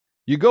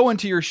You go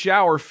into your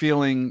shower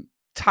feeling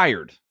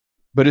tired,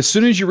 but as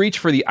soon as you reach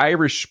for the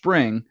Irish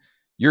Spring,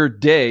 your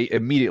day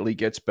immediately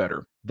gets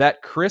better.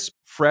 That crisp,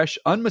 fresh,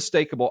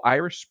 unmistakable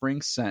Irish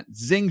Spring scent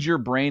zings your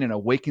brain and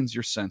awakens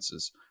your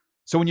senses.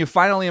 So when you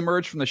finally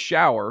emerge from the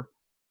shower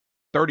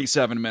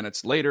 37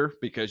 minutes later,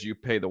 because you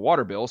pay the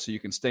water bill so you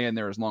can stay in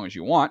there as long as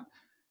you want,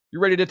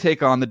 you're ready to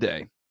take on the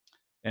day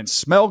and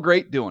smell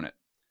great doing it.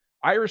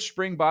 Irish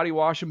Spring Body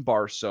Wash and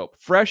Bar Soap.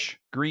 Fresh,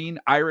 green,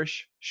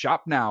 Irish.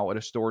 Shop now at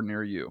a store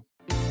near you.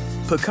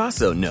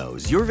 Pacaso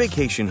knows your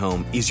vacation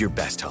home is your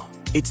best home.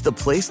 It's the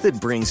place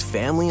that brings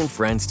family and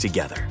friends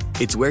together.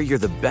 It's where you're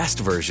the best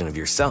version of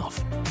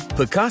yourself.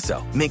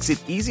 Pacaso makes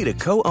it easy to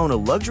co-own a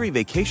luxury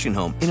vacation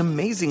home in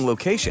amazing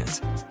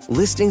locations.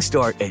 Listings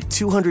start at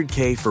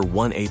 $200K for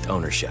 1/8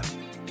 ownership.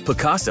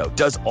 Pacaso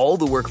does all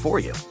the work for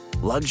you.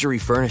 Luxury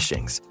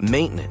furnishings,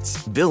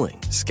 maintenance, billing,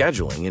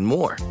 scheduling, and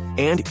more.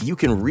 And you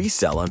can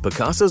resell on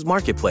Pacaso's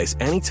marketplace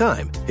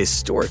anytime,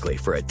 historically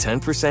for a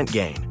 10%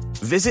 gain.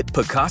 Visit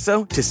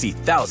Pacaso to see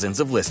thousands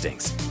of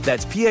listings.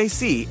 That's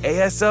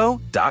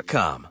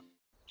PACASO.com.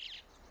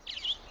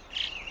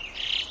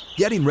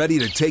 Getting ready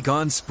to take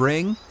on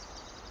spring?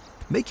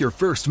 Make your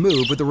first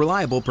move with the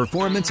reliable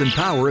performance and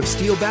power of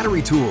Steel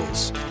battery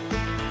tools.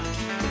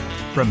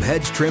 From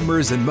hedge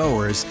trimmers and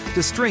mowers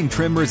to string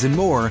trimmers and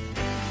more,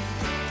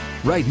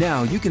 right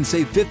now you can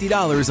save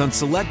 $50 on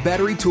select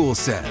battery tool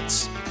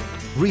sets.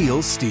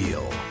 Real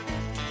Steel.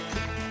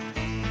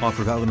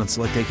 Offer valid on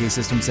select AK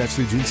system sets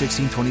through June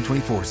 16,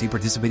 2024. See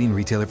participating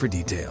retailer for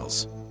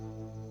details.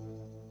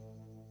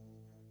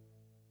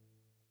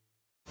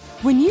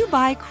 When you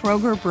buy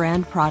Kroger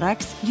brand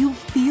products, you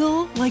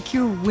feel like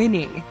you're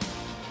winning.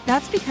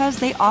 That's because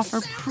they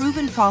offer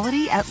proven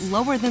quality at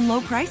lower than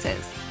low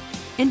prices.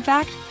 In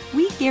fact,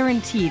 we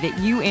guarantee that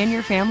you and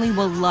your family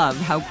will love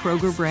how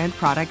Kroger brand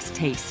products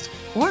taste,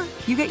 or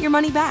you get your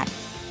money back.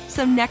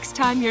 So next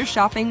time you're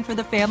shopping for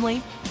the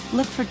family,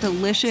 look for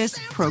delicious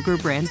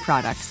Kroger brand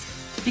products,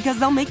 because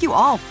they'll make you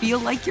all feel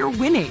like you're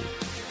winning.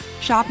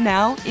 Shop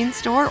now,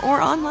 in-store,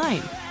 or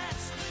online.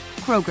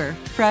 Kroger,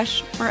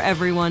 fresh for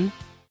everyone.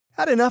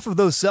 Had enough of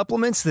those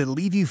supplements that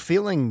leave you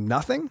feeling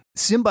nothing?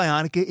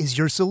 Symbiotica is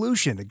your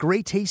solution to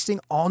great-tasting,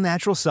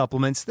 all-natural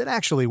supplements that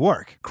actually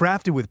work.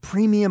 Crafted with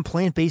premium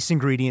plant-based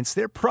ingredients,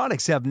 their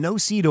products have no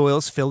seed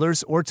oils,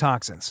 fillers, or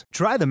toxins.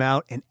 Try them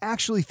out and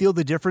actually feel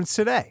the difference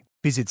today.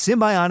 Visit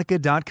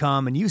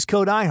Symbiotica.com and use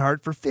code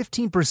IHEART for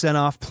 15%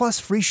 off plus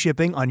free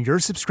shipping on your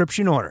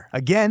subscription order.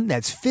 Again,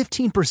 that's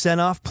 15%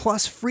 off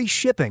plus free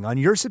shipping on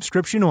your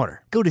subscription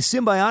order. Go to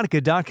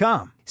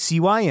Symbiotica.com,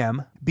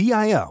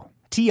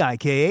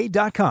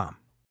 CYMBIOTIKA.com.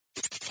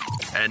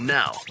 And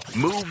now,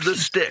 Move the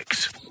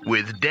Sticks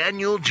with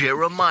Daniel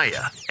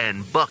Jeremiah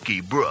and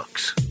Bucky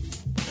Brooks.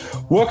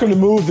 Welcome to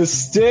Move the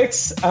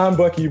Sticks. I'm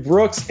Bucky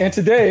Brooks, and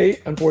today,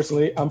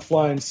 unfortunately, I'm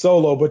flying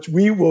solo, but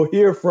we will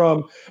hear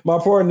from my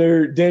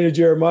partner, Daniel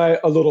Jeremiah,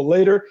 a little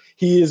later.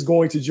 He is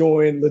going to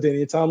join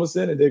LaDainian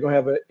Tomlinson, and they're going to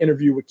have an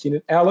interview with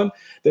Keenan Allen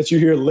that you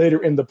hear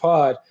later in the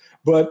pod.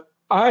 But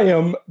I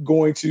am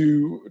going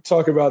to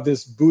talk about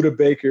this Budda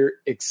Baker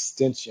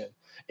extension,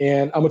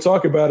 and I'm going to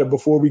talk about it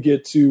before we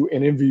get to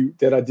an interview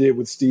that I did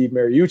with Steve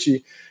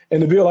Mariucci.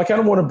 And the bill, I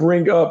kind of want to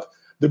bring up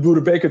the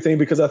Budda Baker thing,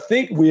 because I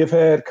think we have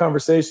had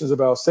conversations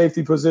about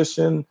safety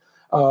position,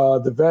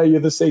 the value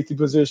of the safety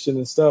position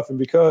and stuff. And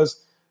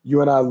because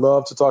you and I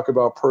love to talk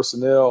about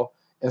personnel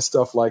and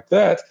stuff like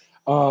that,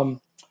 I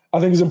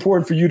think it's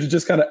important for you to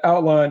just kind of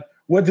outline,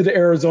 what did the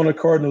Arizona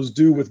Cardinals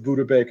do with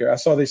Budda Baker? I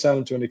saw they signed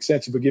him to an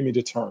extension, but give me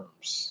the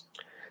terms.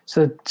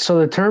 So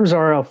the terms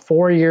are a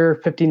 4-year,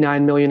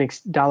 $59 million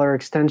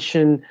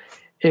extension.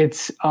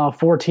 It's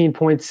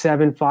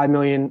 $14.75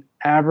 million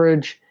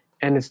average,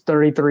 and it's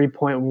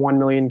 $33.1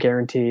 million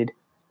guaranteed.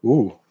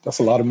 Ooh, that's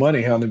a lot of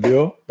money, huh,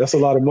 Nabil? That's a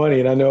lot of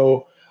money. And I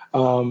know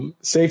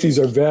safeties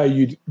are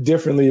valued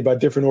differently by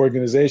different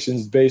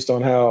organizations based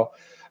on how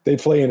they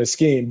play in a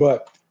scheme.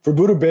 But for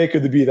Budda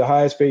Baker to be the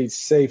highest paid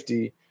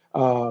safety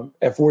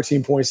at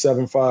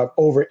 14.75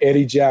 over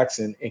Eddie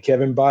Jackson and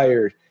Kevin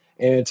Byard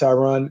and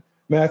Tyrann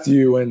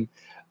Mathieu and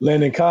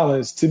Landon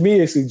Collins, to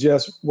me, it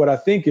suggests what I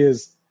think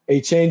is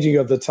a changing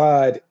of the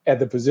tide at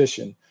the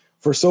position.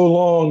 For so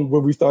long,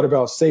 when we thought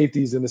about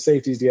safeties and the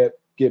safeties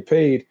get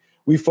paid,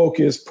 we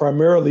focused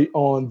primarily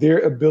on their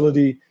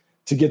ability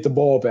to get the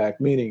ball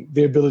back, meaning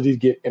their ability to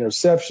get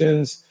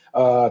interceptions,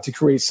 to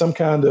create some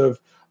kind of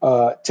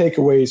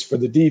takeaways for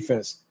the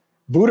defense.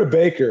 Budda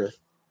Baker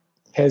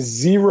has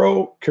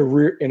 0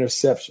 career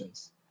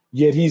interceptions,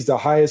 yet he's the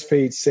highest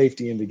paid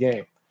safety in the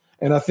game.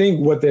 And I think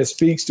what that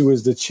speaks to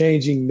is the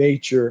changing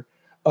nature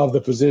of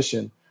the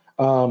position.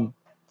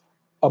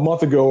 A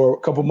month ago or a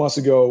couple months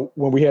ago,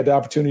 when we had the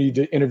opportunity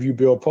to interview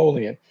Bill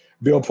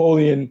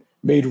Polian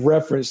made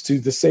reference to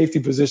the safety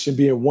position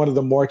being one of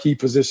the marquee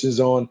positions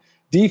on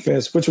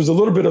defense, which was a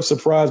little bit of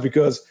surprise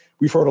because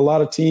we've heard a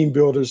lot of team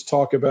builders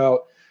talk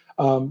about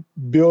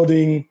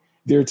building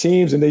their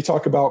teams, and they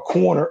talk about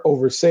corner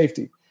over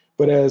safety.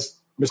 But as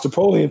Mr.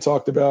 Polian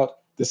talked about,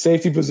 the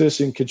safety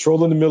position,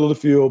 controlling the middle of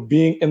the field,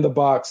 being in the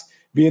box,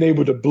 being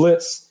able to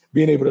blitz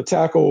being able to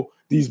tackle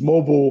these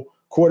mobile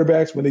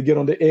quarterbacks when they get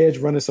on the edge,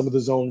 running some of the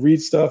zone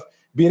read stuff,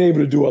 being able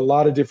to do a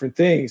lot of different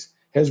things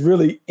has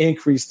really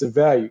increased the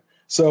value.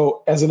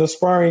 So as an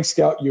aspiring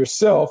scout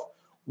yourself,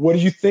 what do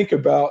you think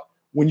about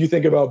when you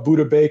think about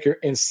Budda Baker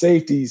and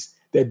safeties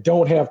that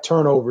don't have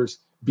turnovers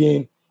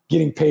getting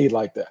paid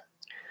like that?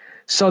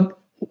 So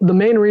the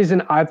main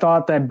reason I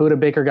thought that Budda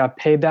Baker got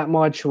paid that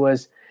much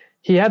was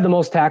he had the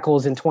most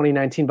tackles in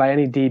 2019 by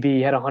any DB.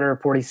 He had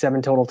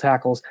 147 total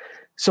tackles.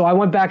 So I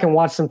went back and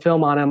watched some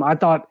film on him. I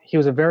thought he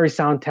was a very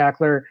sound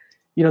tackler.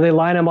 You know, they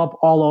line him up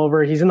all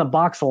over. He's in the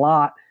box a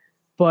lot,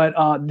 but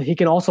he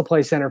can also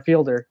play center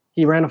fielder.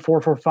 He ran a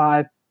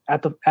 4.45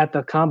 at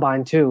the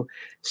combine too.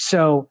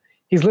 So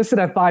he's listed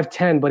at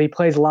 5'10", but he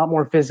plays a lot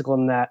more physical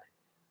than that.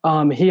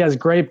 He has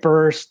great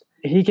burst.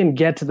 He can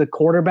get to the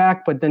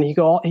quarterback, but then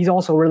he's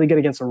also really good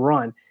against a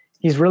run.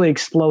 He's really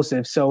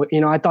explosive. So,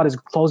 you know, I thought his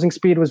closing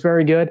speed was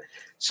very good.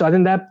 So I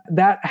think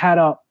that had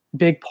a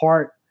big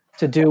part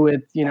to do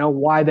with, you know,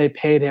 why they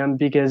paid him,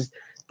 because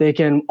they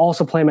can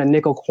also play him at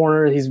nickel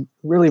corner. He's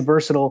really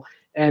versatile.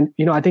 And,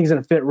 you know, I think he's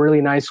going to fit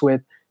really nice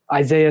with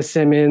Isaiah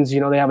Simmons.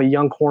 You know, they have a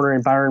young corner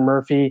in Byron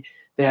Murphy.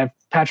 They have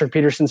Patrick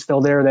Peterson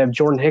still there. They have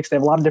Jordan Hicks. They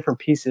have a lot of different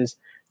pieces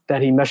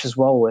that he meshes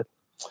well with.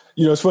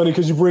 You know, it's funny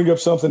because you bring up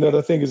something that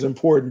I think is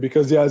important,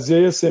 because the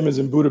Isaiah Simmons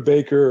and Budda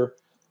Baker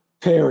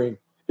pairing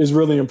is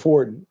really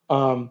important.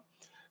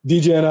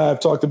 DJ and I have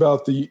talked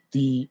about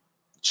the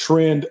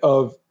trend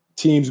of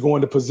teams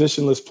going to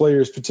positionless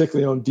players,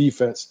 particularly on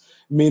defense,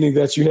 meaning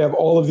that you have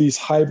all of these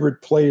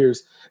hybrid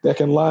players that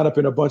can line up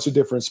in a bunch of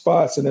different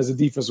spots. And as a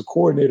defensive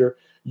coordinator,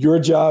 your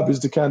job is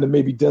to kind of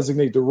maybe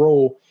designate the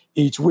role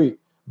each week.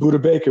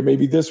 Budda Baker,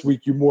 maybe this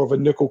week you're more of a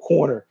nickel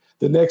corner.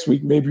 The next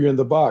week, maybe you're in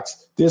the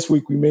box. This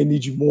week, we may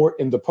need you more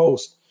in the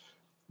post.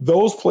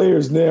 Those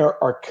players now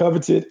are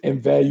coveted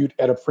and valued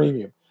at a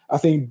premium. I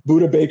think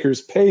Budda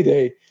Baker's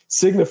payday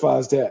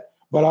signifies that.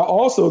 But I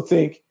also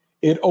think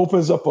it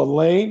opens up a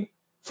lane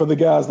for the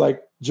guys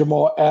like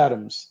Jamal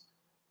Adams,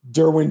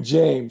 Derwin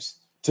James,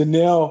 to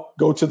now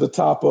go to the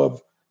top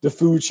of the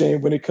food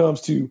chain when it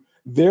comes to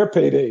their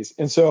paydays.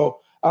 And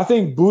so I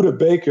think Budda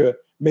Baker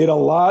made a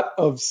lot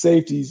of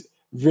safeties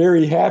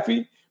very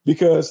happy,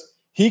 because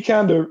he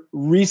kind of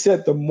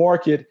reset the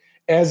market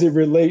as it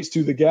relates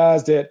to the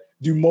guys that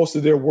do most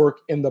of their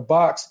work in the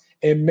box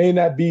and may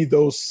not be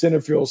those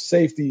center field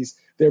safeties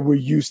that we're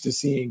used to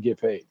seeing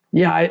get paid.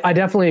 Yeah, I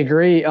definitely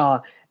agree.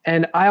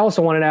 And I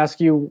also wanted to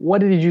ask you,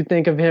 what did you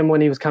think of him when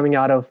he was coming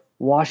out of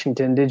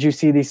Washington? Did you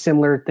see these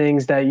similar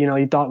things that, you know,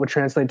 you thought would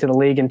translate to the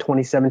league in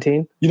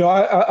 2017? You know,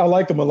 I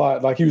liked him a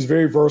lot. Like, he was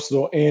very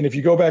versatile. And if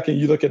you go back and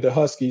you look at the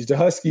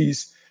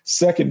Huskies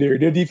secondary,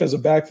 their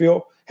defensive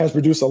backfield has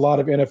produced a lot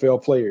of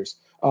NFL players,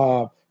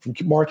 from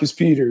Marcus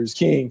Peters,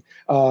 King,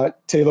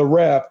 Taylor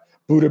Rapp,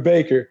 Budda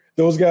Baker.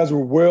 Those guys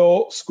were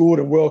well-schooled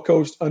and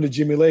well-coached under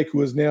Jimmy Lake,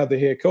 who is now the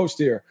head coach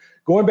there.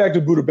 Going back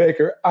to Budda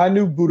Baker, I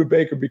knew Budda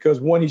Baker because,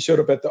 one, he showed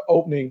up at the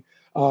opening.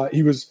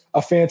 He was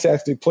a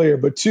fantastic player.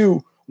 But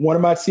two, one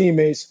of my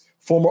teammates,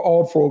 former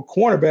All-Pro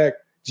cornerback,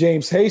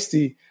 James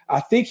Hasty,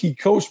 I think he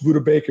coached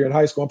Budda Baker in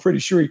high school. I'm pretty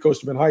sure he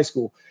coached him in high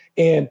school.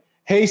 And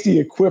Hasty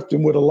equipped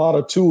him with a lot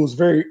of tools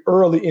very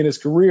early in his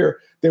career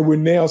that we're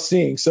now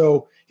seeing.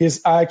 So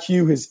his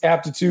IQ, his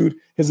aptitude,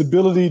 his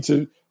ability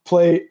to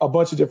play a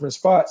bunch of different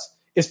spots,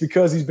 it's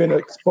because he's been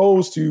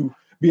exposed to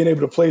being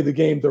able to play the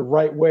game the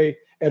right way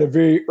at a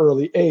very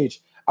early age.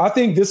 I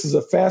think this is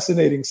a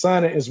fascinating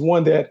signing. It's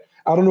one that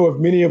I don't know if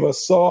many of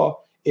us saw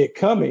it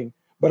coming,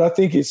 but I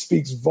think it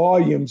speaks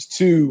volumes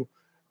to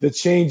the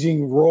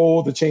changing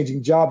role, the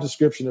changing job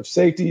description of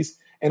safeties.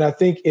 And I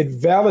think it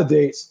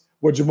validates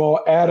what Jamal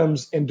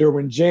Adams and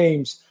Derwin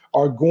James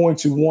are going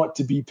to want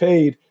to be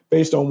paid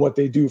based on what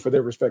they do for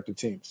their respective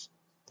teams.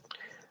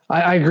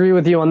 I agree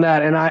with you on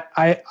that. And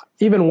I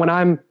even when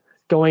I'm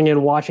going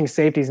and watching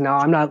safeties now,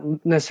 I'm not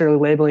necessarily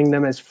labeling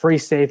them as free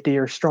safety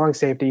or strong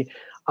safety.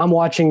 I'm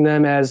watching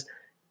them as,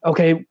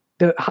 okay,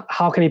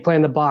 how can he play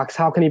in the box?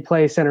 How can he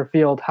play center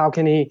field? How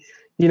can he,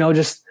 you know,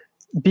 just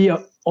be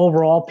an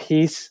overall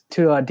piece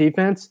to a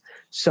defense?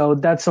 So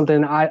that's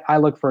something I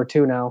look for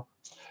too now.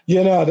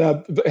 Yeah,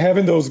 no,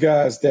 having those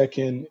guys that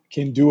can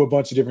do a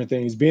bunch of different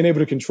things, being able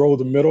to control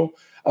the middle.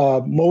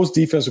 Most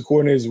defensive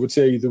coordinators would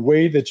tell you the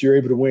way that you're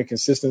able to win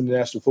consistent in the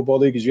National Football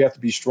League is you have to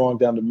be strong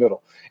down the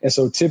middle. And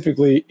so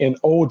typically in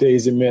old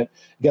days, it meant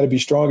you got to be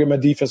strong at my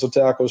defensive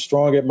tackle,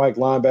 strong at Mike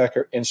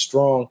linebacker, and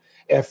strong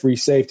at free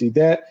safety.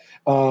 That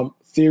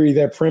theory,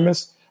 that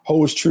premise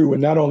holds true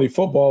in not only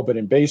football, but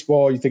in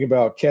baseball. You think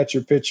about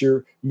catcher,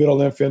 pitcher, middle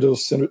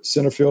infielders,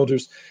 center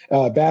fielders.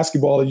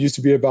 Basketball, it used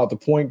to be about the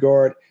point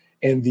guard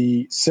and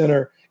the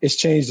center. It's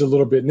changed a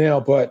little bit now,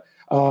 but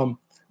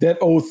that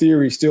old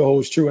theory still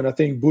holds true. And I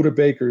think Budda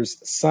Baker's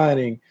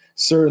signing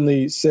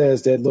certainly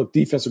says that, look,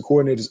 defensive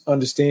coordinators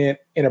understand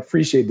and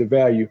appreciate the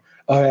value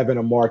of having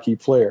a marquee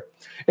player.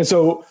 And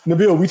so,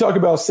 Nabil, we talk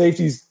about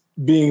safeties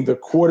being the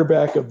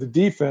quarterback of the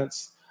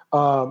defense.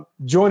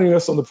 Joining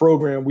us on the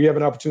program, we have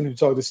an opportunity to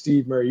talk to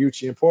Steve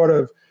Mariucci. And part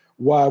of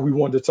why we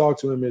wanted to talk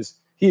to him is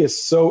he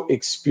is so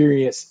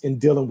experienced in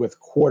dealing with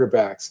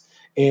quarterbacks.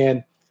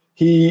 And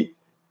he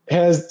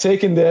has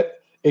taken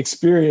that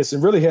experience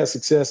and really has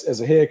success as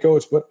a head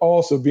coach, but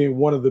also being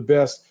one of the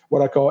best,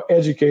 what I call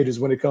educators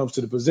when it comes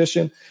to the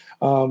position.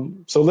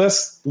 So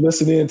let's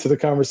listen in to the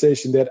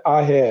conversation that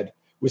I had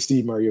with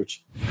Steve Mariucci.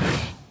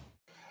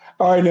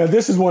 All right, now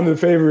this is one of the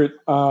favorite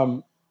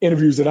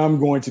interviews that I'm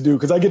going to do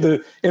because I get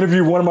to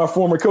interview one of my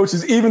former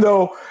coaches, even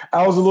though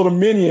I was a little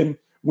minion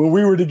when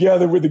we were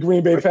together with the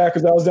Green Bay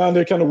Packers. I was down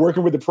there kind of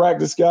working with the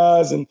practice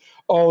guys and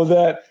all of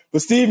that.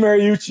 But Steve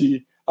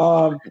Mariucci,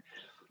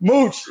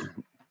 Mooch.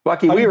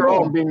 Bucky, we were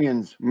all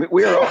minions.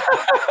 We were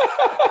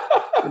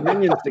all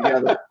minions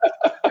together.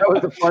 That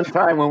was a fun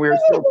time when we were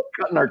still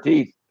cutting our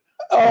teeth.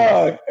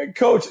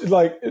 Coach,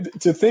 like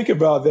to think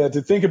about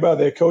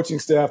that coaching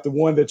staff, the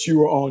one that you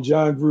were on,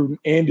 John Gruden,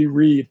 Andy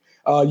Reid,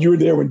 you were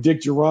there when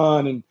Dick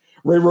Duran and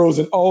Ray Rose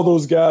and all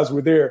those guys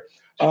were there.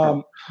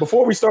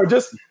 Before we start,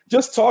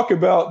 just talk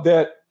about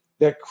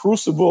that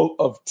crucible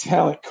of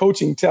talent,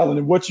 coaching talent,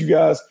 and what you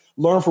guys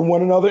learned from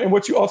one another and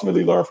what you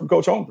ultimately learned from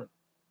Coach Holmgren.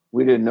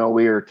 We didn't know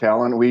we were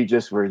talent. We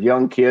just were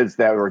young kids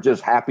that were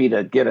just happy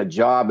to get a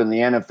job in the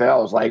NFL.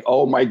 It was like,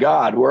 oh my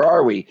God, where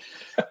are we?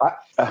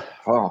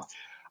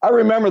 I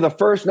remember the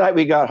first night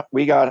we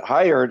got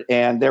hired,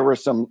 and there were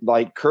some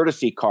like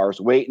courtesy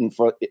cars waiting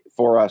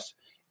for us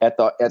at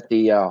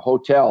the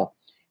hotel,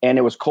 and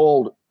it was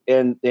cold,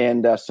 and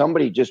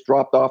somebody just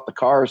dropped off the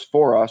cars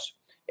for us.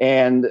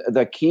 And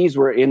the keys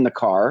were in the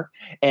car,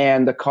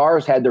 and the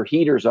cars had their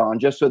heaters on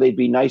just so they'd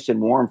be nice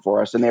and warm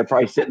for us. And they're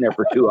probably sitting there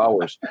for 2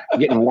 hours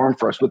getting warm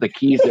for us with the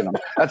keys in them.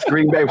 That's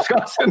Green Bay,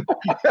 Wisconsin.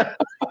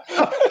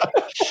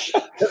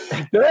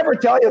 Did I ever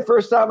tell you the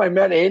first time I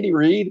met Andy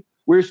Reid?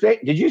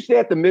 Did you stay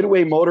at the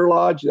Midway Motor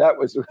Lodge? That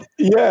was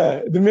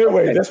the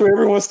Midway. That's where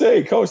everyone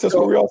stayed, Coach. That's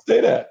where we all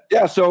stayed at.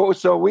 Yeah.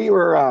 So we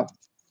were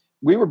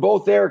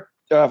both there,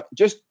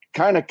 just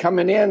kind of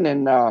coming in,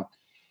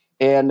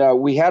 and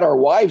we had our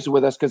wives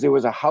with us because it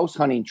was a house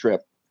hunting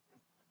trip.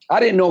 I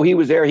didn't know he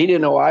was there. He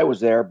didn't know I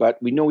was there,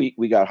 but we knew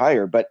we got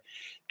hired. But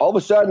all of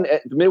a sudden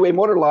at the Midway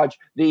Motor Lodge,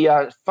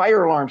 the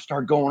fire alarm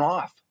started going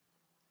off.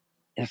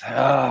 It's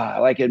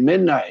like at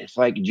midnight. It's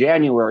like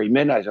January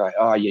midnight. It's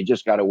like, you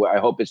just got to. I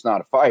hope it's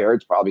not a fire.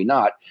 It's probably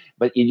not.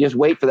 But you just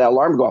wait for that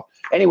alarm to go off.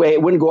 Anyway,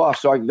 it wouldn't go off.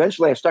 So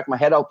eventually I stuck my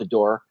head out the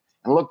door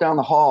and looked down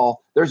the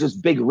hall. There's this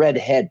big red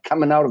head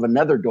coming out of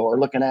another door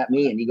looking at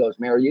me. And he goes,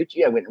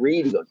 Mariucci. I went,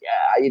 Reid. He goes, yeah,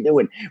 how you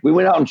doing? We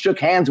went out and shook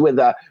hands with,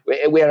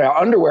 we had our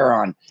underwear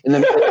on.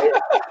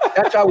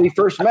 That's how we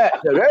first met. I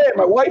said, hey,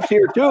 my wife's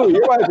here too.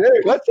 Your wife's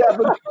here. Let's have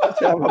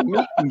a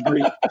meet and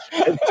greet.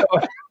 And so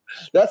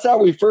that's how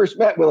we first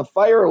met, with a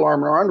fire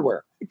alarm in our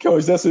underwear.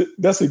 Coach,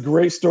 that's a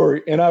great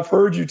story. And I've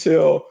heard you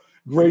tell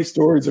great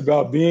stories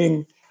about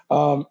being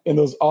in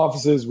those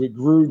offices with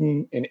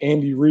Gruden and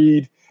Andy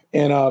Reid.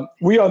 And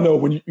we all know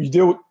when you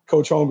deal with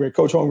Coach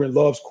Holmgren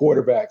loves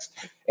quarterbacks.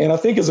 And I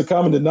think it's a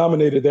common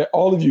denominator that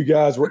all of you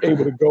guys were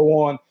able to go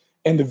on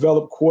and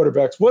develop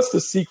quarterbacks. What's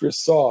the secret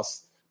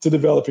sauce to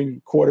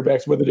developing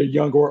quarterbacks, whether they're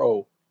young or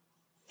old?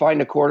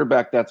 Find a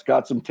quarterback that's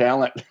got some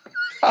talent.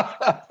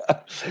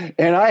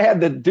 And I had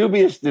the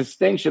dubious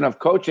distinction of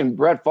coaching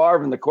Brett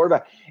Favre and the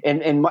quarterback.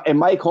 And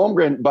Mike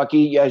Holmgren,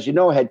 Bucky, as you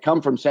know, had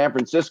come from San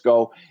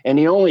Francisco, and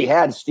he only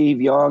had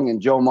Steve Young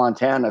and Joe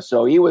Montana.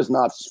 So he was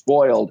not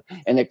spoiled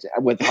and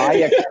with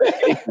high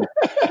expectations.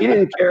 He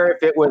didn't care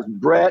if it was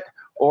Brett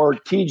or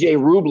TJ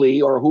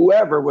Rubley or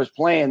whoever was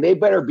playing. They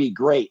better be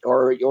great,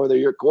 or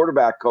your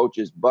quarterback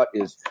coach's butt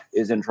is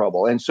in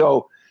trouble. And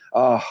so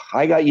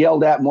I got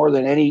yelled at more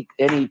than any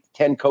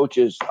 10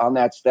 coaches on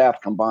that staff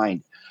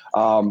combined.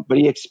 But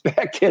he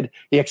expected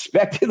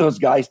those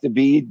guys to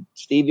be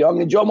Steve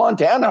Young and Joe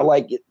Montana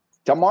like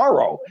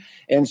tomorrow.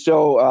 And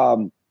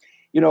so,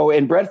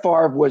 and Brett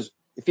Favre was,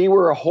 if he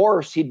were a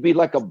horse, he'd be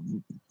like a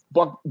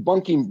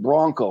bucking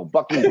bronco.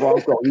 He's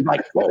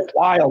like a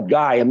wild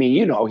guy. I mean,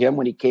 you know him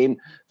when he came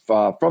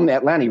from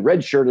Atlanta. He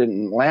redshirted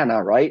in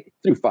Atlanta, right?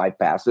 Threw 5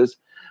 passes.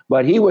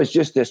 But he was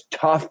just this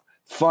tough,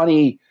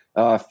 funny,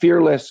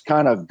 fearless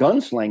kind of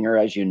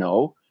gunslinger, as you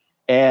know.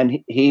 And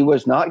he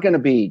was not going to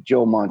be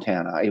Joe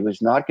Montana. He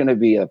was not going to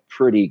be a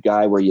pretty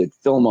guy where you'd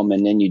film him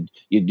and then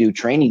you'd do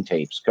training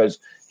tapes, because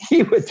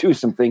he would do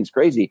some things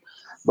crazy.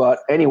 But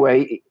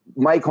anyway,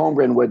 Mike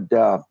Holmgren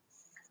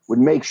would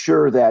make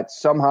sure that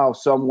somehow,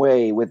 some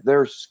way, with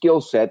their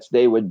skill sets,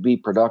 they would be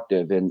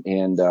productive.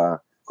 And of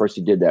course,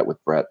 he did that with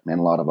Brett and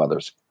a lot of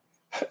others.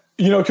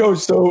 You know, Coach,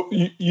 so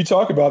you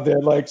talk about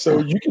that. Like, so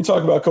you can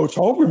talk about Coach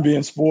Holmgren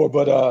being spoiled,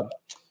 but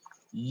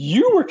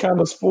you were kind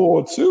of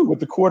spoiled too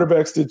with the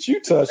quarterbacks that you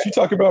touched. You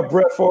talk about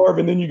Brett Favre,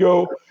 and then you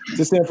go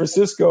to San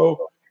Francisco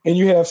and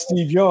you have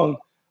Steve Young.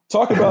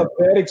 Talk about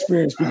that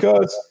experience,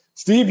 because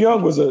Steve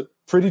Young was a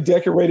pretty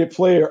decorated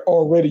player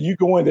already. You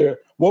go in there.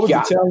 What was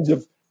the challenge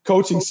of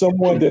coaching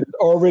someone that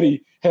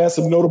already has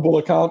some notable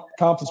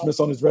accomplishments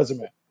on his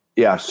resume?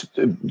 Yes,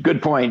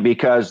 good point,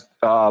 because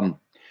I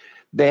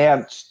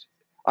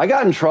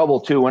got in trouble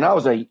too when I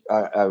was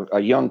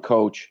a young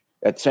coach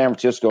at San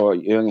Francisco, a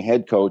young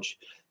head coach.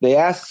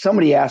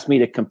 somebody asked me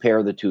to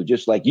compare the two,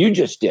 just like you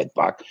just did,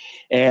 Buck.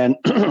 And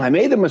I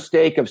made the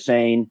mistake of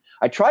saying,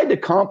 I tried to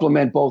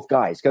compliment both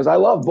guys because I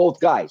love both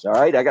guys. All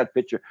right. I got a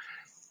picture.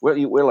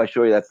 Will I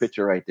show you that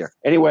picture right there?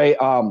 Anyway,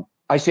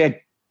 I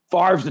said,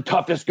 Favre's the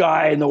toughest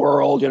guy in the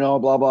world,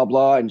 blah, blah,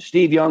 blah. And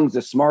Steve Young's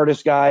the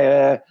smartest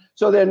guy.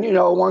 So then,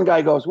 one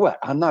guy goes, what?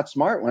 I'm not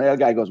smart. One other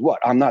guy goes, what?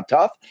 I'm not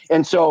tough.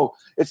 And so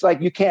it's like,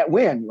 you can't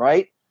win,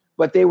 right?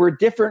 But they were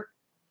different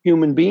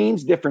human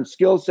beings, different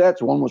skill sets.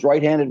 One was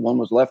right-handed, one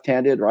was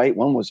left-handed, right?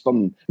 One was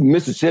from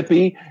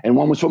Mississippi and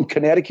one was from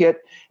Connecticut.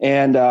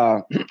 And,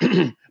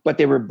 but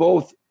they were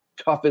both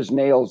tough as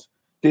nails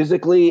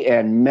physically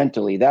and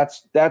mentally.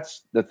 That's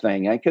the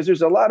thing. Because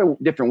there's a lot of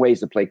different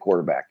ways to play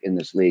quarterback in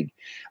this league.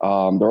 They're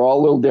all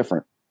a little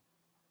different,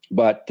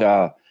 but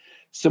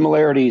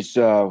similarities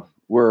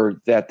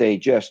were that they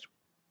just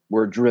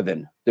were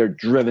driven. They're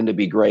driven to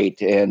be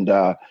great. And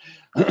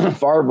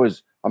Favre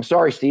was, I'm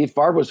sorry, Steve,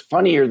 Favre was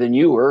funnier than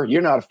you were.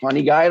 You're not a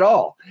funny guy at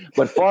all.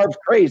 But Favre's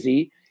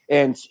crazy.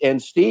 And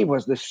Steve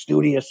was the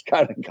studious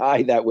kind of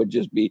guy that would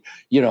just be,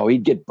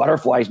 he'd get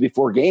butterflies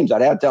before games.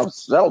 I'd have to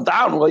settle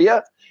down, will you?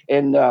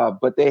 And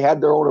but they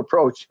had their own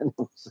approach, and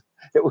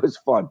it was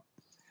fun.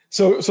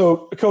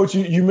 So Coach,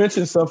 you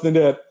mentioned something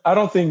that I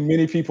don't think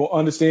many people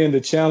understand the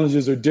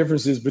challenges or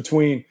differences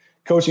between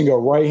coaching a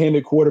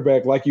right-handed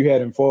quarterback like you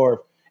had in Favre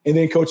and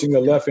then coaching a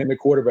left-handed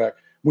quarterback.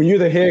 When you're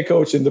the head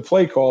coach and the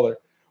play caller,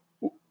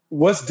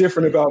 what's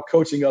different about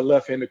coaching a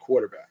left-handed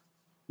quarterback?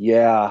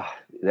 Yeah,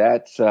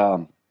 that's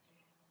I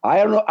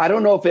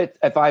don't know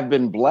if I've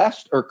been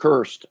blessed or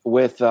cursed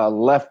with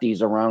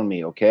lefties around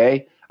me.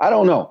 Okay, I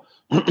don't know.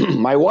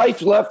 My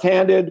wife's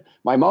left-handed.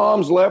 My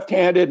mom's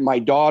left-handed. My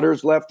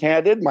daughter's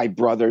left-handed. My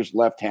brother's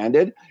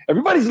left-handed.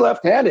 Everybody's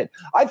left-handed.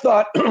 I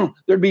thought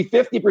there'd be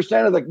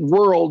 50% of the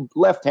world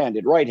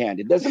left-handed,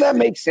 right-handed. Doesn't that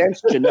make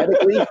sense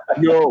genetically?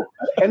 No.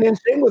 And then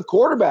same with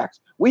quarterbacks.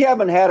 We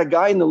haven't had a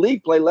guy in the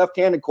league play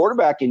left-handed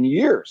quarterback in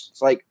years.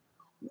 It's like,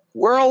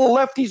 where are all the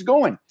lefties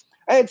going?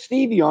 I had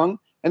Steve Young,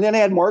 and then I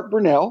had Mark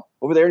Brunell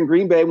over there in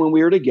Green Bay when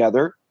we were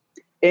together.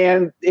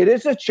 And it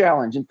is a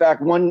challenge. In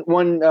fact,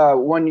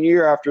 one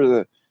year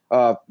after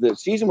the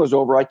season was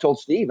over, I told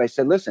Steve, I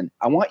said, listen,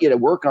 I want you to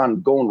work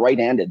on going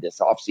right-handed this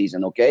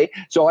offseason, okay?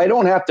 So I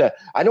don't have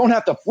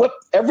to flip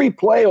every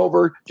play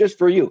over just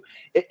for you.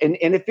 And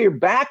if your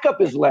backup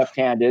is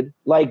left-handed,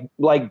 like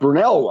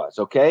Brunell was,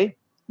 okay?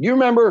 You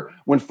remember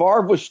when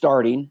Favre was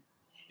starting,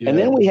 and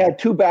then we had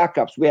two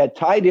backups. We had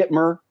Ty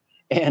Dittmer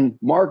and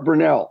Mark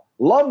Brunell.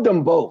 Loved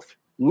them both.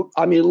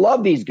 I mean,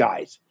 love these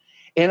guys.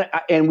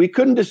 And we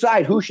couldn't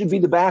decide who should be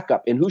the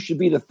backup and who should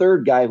be the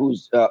third guy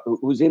who's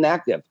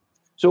inactive.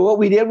 So what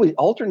we did, we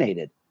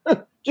alternated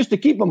just to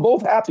keep them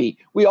both happy.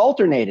 We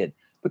alternated,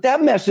 but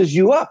that messes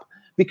you up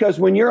because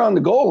when you're on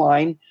the goal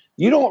line,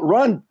 you don't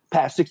run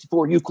past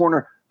 64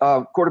 corner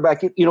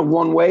quarterback,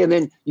 one way, and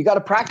then you got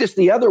to practice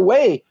the other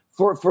way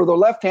for the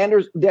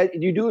left-handers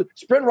that you do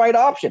sprint right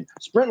option,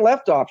 sprint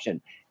left option.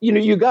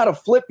 You got to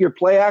flip your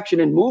play action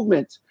and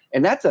movements,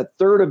 and that's a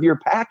third of your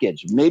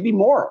package, maybe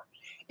more.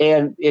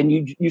 And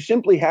you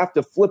simply have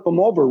to flip them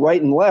over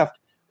right and left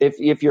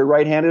if you're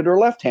right-handed or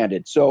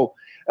left-handed. So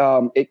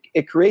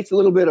it creates a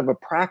little bit of a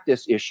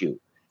practice issue,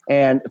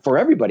 and for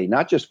everybody,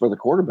 not just for the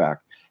quarterback.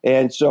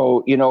 And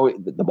so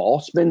the ball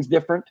spins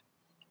different.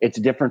 It's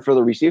different for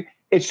the receiver.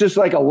 It's just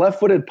like a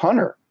left-footed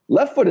punter.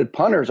 Left-footed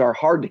punters are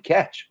hard to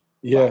catch.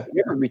 Yeah,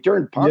 you ever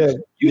returned punts?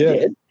 You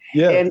did.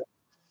 Yeah, and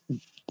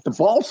the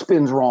ball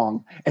spins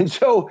wrong. And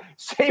so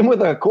same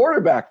with a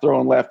quarterback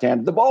throwing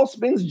left-handed. The ball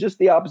spins just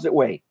the opposite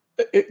way.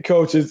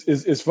 Coach,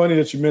 it's funny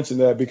that you mentioned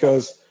that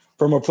because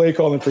from a play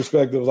calling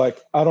perspective,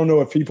 I don't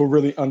know if people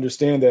really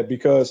understand that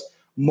because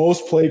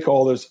most play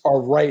callers are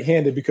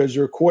right-handed because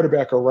your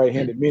quarterback are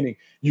right-handed, meaning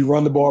you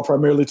run the ball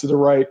primarily to the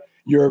right.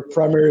 Your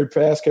primary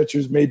pass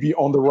catchers may be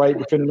on the right,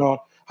 depending on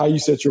how you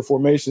set your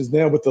formations.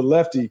 Now with the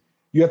lefty,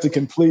 you have to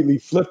completely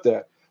flip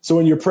that. So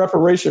in your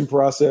preparation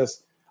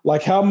process,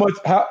 how much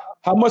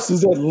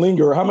does that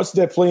linger? How much does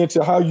that play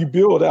into how you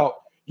build out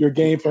your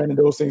game plan and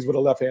those things with a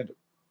left-hander?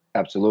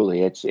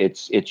 Absolutely.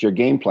 It's your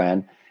game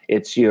plan.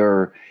 It's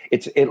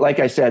like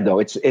I said, though,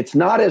 it's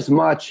not as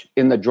much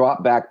in the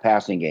drop back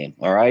passing game.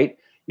 All right.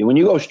 When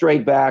you go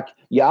straight back,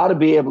 you ought to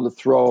be able to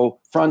throw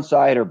front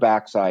side or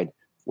backside,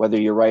 whether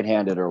you're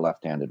right-handed or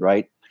left-handed.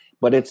 Right.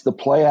 But it's the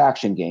play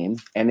action game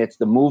and it's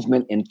the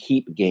movement and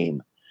keep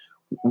game.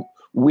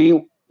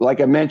 Like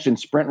I mentioned,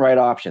 sprint right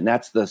option.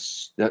 That's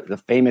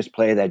the famous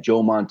play that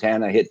Joe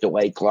Montana hit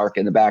Dwight Clark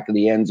in the back of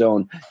the end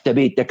zone to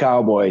beat the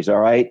Cowboys, all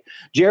right?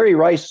 Jerry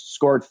Rice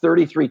scored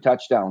 33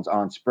 touchdowns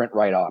on sprint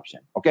right option,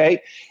 okay?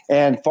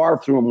 And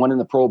Favre threw him one in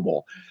the Pro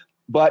Bowl.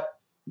 But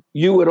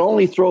you would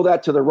only throw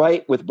that to the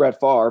right with Brett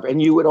Favre,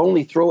 and you would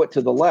only throw it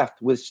to the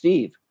left with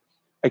Steve,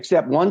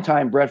 except one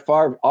time Brett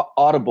Favre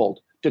audibled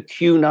to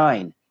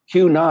Q9.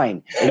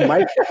 And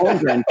Mike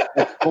Holmgren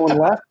going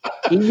left,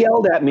 he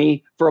yelled at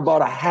me for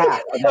about a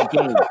half of that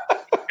game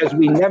because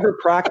we never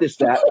practiced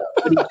that,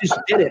 but he just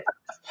did it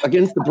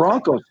against the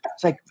Broncos.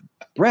 It's like,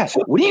 Brett,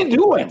 what are you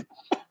doing?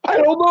 I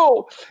don't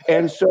know.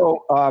 And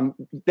so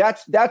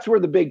that's where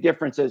the big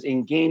difference is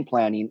in game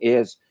planning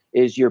is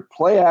your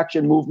play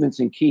action movements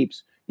and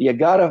keeps. You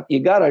gotta.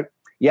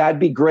 Yeah,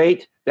 it'd be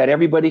great that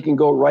everybody can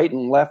go right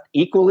and left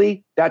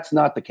equally. That's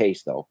not the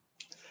case, though.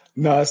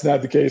 No, it's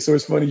not the case. So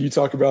it's funny you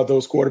talk about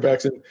those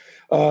quarterbacks.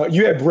 And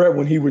you had Brett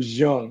when he was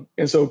young.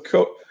 And so,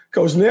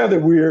 Coach, now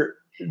that we're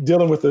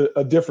dealing with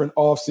a different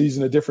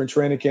offseason, a different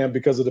training camp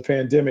because of the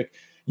pandemic,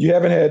 you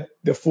haven't had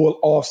the full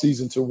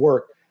offseason to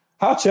work.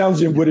 How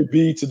challenging would it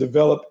be to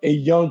develop a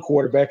young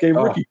quarterback, a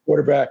rookie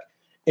quarterback,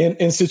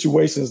 in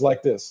situations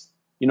like this?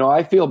 You know,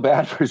 I feel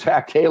bad for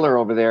Zach Taylor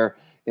over there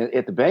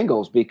at the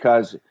Bengals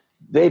because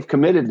they've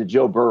committed to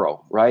Joe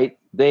Burrow, right?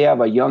 They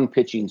have a young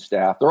pitching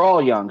staff. They're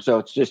all young, so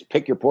it's just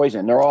pick your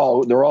poison. They're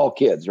all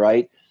kids,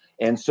 right?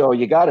 And so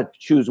you got to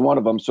choose one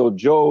of them. So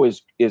Joe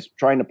is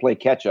trying to play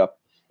catch up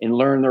and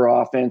learn their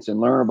offense and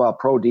learn about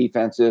pro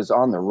defenses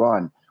on the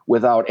run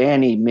without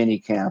any mini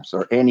camps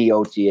or any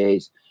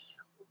OTAs.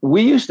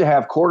 We used to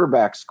have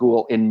quarterback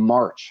school in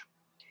March.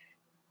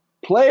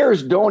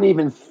 Players don't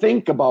even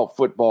think about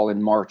football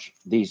in March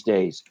these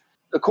days.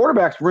 The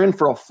quarterbacks were in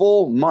for a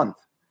full month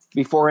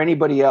before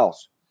anybody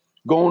else,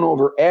 going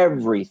over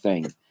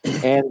everything.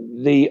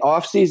 And the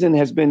offseason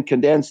has been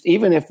condensed,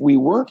 even if we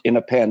weren't in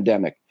a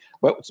pandemic.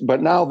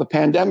 But now the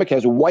pandemic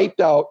has wiped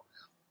out,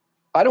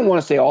 I don't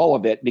want to say all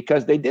of it,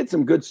 because they did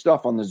some good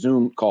stuff on the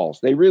Zoom calls.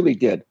 They really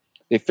did.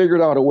 They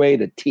figured out a way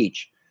to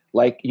teach,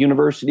 like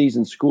universities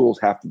and schools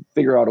have to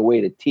figure out a way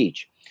to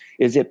teach.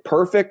 Is it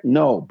perfect?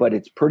 No, but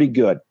it's pretty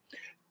good.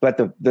 But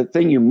the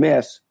thing you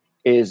miss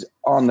is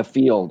on the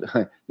field.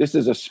 This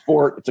is a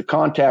sport. It's a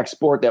contact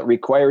sport that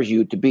requires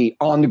you to be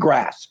on the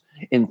grass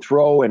and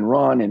throw and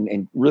run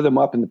and rhythm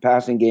up in the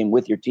passing game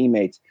with your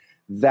teammates.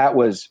 That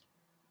was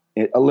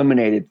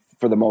eliminated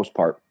for the most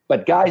part.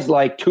 But guys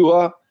like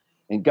Tua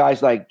and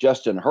guys like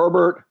Justin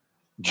Herbert,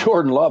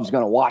 Jordan Love's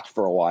going to watch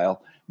for a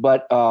while,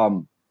 but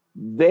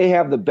they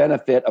have the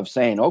benefit of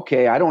saying,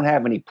 okay, I don't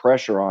have any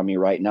pressure on me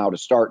right now to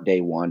start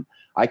day one.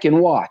 I can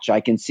watch. I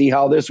can see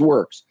how this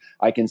works.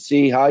 I can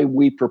see how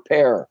we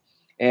prepare.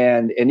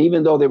 And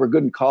even though they were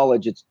good in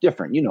college, it's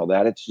different. You know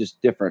that. It's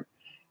just different.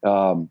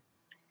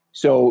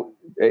 So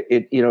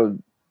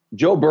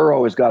Joe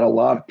Burrow has got a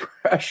lot of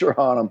pressure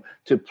on him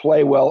to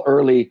play well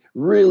early.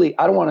 Really,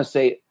 I don't want to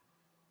say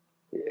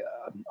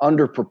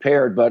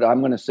underprepared, but I'm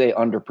going to say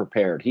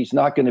underprepared. He's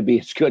not going to be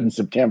as good in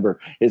September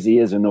as he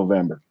is in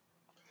November.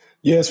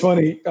 Yeah, it's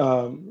funny,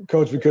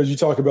 Coach, because you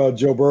talk about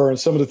Joe Burrow and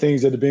some of the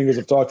things that the Bengals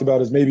have talked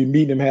about is maybe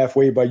meeting him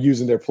halfway by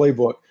using their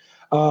playbook.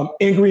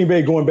 In Green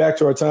Bay, going back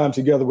to our time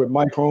together with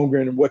Mike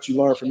Holmgren and what you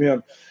learned from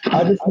him,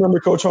 I just remember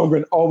Coach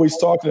Holmgren always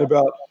talking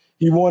about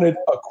he wanted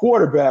a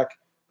quarterback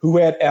who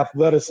had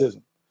athleticism.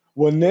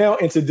 Well, now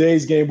in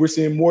today's game, we're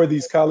seeing more of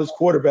these college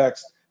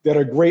quarterbacks that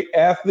are great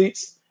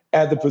athletes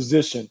at the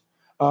position.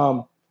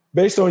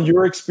 Based on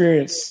your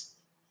experience,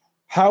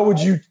 how would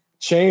you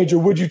change or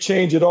would you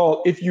change at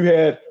all if you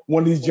had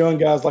one of these young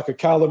guys like a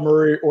Kyler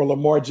Murray or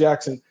Lamar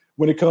Jackson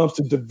when it comes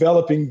to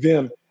developing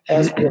them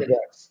as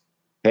quarterbacks?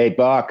 Hey,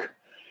 Buck.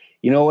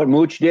 You know what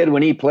Mooch did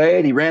when he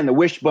played? He ran the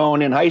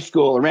wishbone in high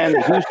school, ran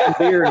the Houston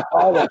Beer in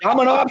college. I'm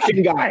an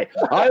option guy.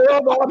 I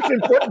love option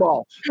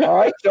football. All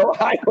right. So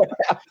if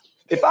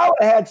I would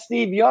have had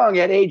Steve Young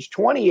at age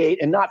 28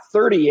 and not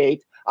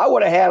 38, I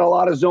would have had a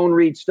lot of zone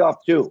read stuff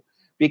too,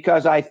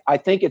 because I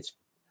think it's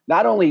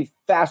not only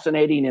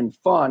fascinating and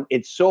fun,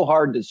 it's so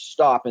hard to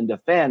stop and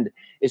defend,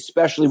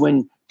 especially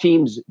when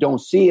teams don't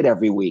see it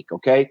every week.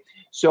 Okay.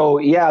 So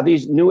yeah,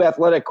 these new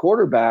athletic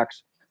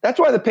quarterbacks, that's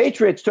why the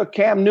Patriots took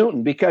Cam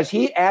Newton, because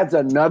he adds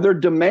another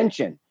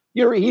dimension.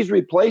 He's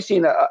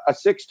replacing a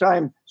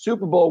 6-time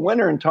Super Bowl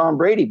winner in Tom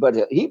Brady, but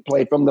he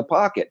played from the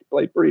pocket,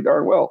 played pretty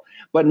darn well.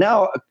 But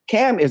now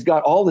Cam has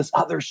got all this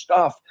other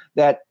stuff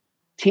that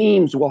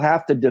teams will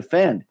have to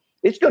defend.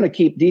 It's going to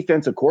keep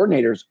defensive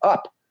coordinators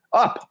up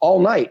all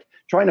night,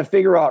 trying to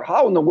figure out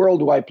how in the world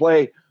do I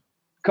play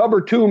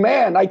cover 2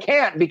 man. I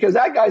can't, because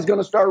that guy's going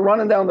to start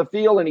running down the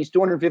field and he's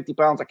 250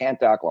 pounds. I can't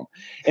tackle him.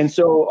 And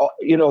so,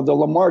 the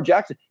Lamar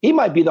Jackson, he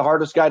might be the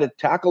hardest guy to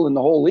tackle in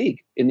the whole league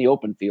in the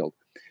open field.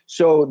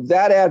 So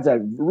that adds a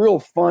real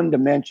fun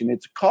dimension.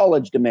 It's a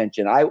college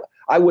dimension.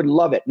 I would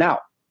love it. Now,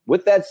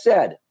 with that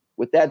said,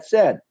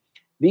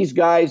 these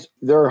guys,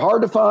 they're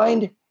hard to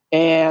find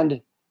and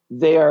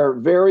they are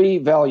very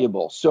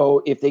valuable.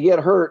 So if they get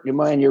hurt,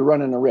 you're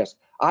running a risk.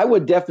 I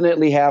would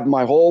definitely have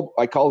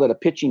I called it a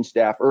pitching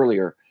staff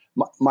earlier,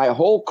 my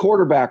whole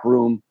quarterback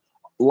room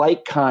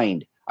like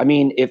kind. I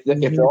mean, if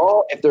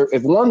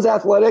one's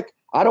athletic,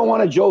 I don't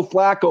want a Joe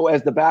Flacco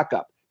as the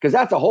backup, because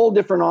that's a whole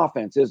different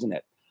offense, isn't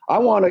it? I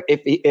want to,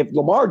 if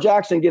Lamar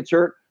Jackson gets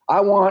hurt,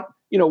 I want,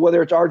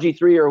 whether it's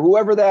RG3 or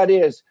whoever that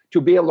is,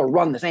 to be able to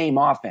run the same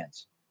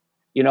offense,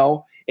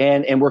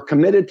 and we're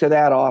committed to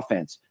that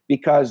offense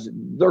because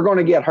they're going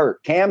to get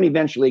hurt. Cam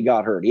eventually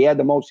got hurt. He had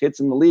the most hits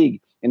in the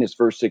league in his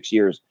first 6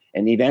 years,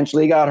 and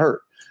eventually got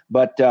hurt.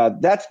 But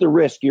that's the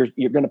risk. You're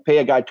going to pay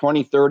a guy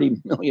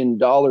 $20-30 million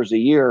a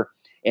year,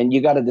 and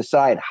you got to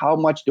decide, how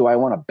much do I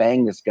want to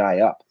bang this guy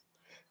up?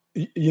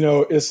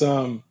 it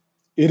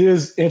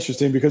is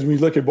interesting because when you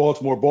look at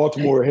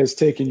Baltimore has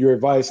taken your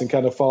advice and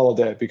kind of followed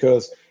that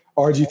because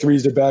RG3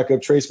 is the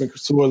backup, Trace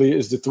McSorley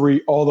is the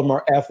 3. All of them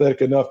are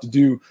athletic enough to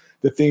do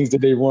the things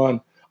that they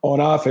run on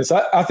offense.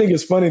 I think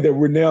it's funny that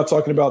we're now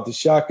talking about the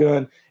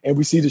shotgun, and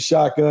we see the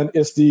shotgun.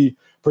 It's the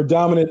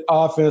predominant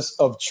offense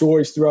of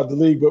choice throughout the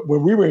league. But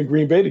when we were in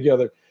Green Bay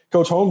together,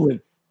 Coach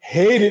Holmgren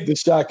hated the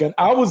shotgun.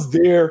 I was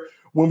there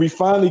when we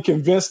finally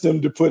convinced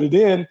him to put it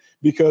in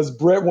because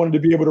Brett wanted to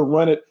be able to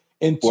run it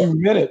in 2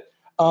 minutes.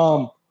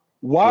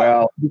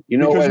 Why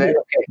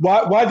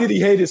did he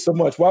hate it so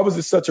much? Why was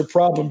it such a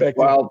problem back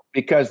then? Well,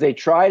 because they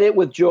tried it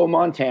with Joe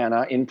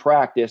Montana in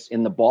practice,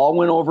 and the ball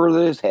went over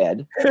his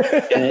head,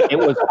 and it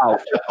was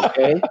out,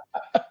 okay?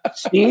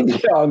 Steve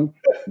Young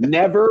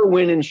never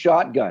went in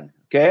shotgun,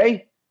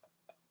 okay?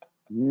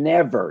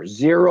 Never.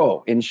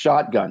 0 in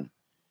shotgun.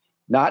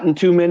 Not in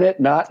 2 minute,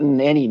 not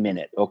in any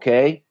minute,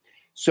 okay?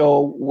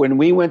 So when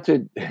we went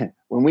to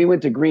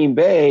Green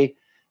Bay,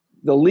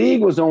 the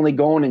league was only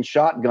going in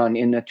shotgun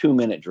in a 2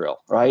 minute drill,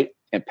 right?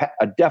 And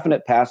a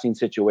definite passing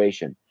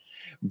situation.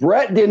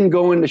 Brett didn't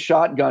go into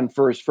shotgun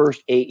for his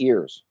first 8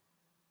 years,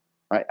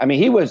 right? I mean,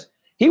 he was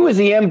the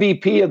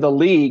MVP of the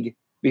league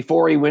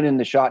before he went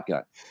into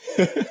shotgun.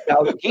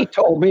 Now, he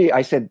told me,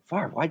 I said,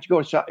 Favre, why'd you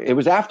go to shotgun? It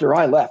was after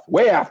I left,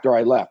 way after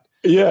I left.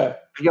 Yeah.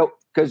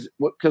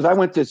 Because I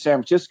went to San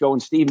Francisco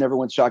and Steve never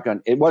went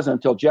shotgun. It wasn't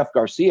until Jeff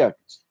Garcia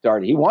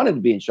started. He wanted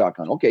to be in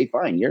shotgun. Okay,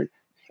 fine.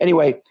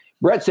 Anyway,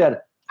 Brett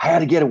said, I had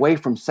to get away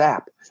from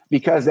Sapp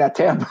because that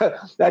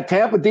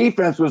Tampa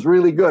defense was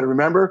really good.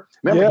 Remember,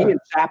 he and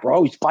Sapp were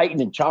always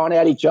fighting and chawing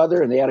at each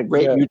other, and they had a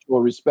great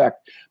mutual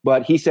respect.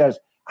 But he says,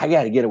 I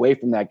got to get away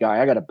from that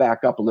guy. I got to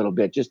back up a little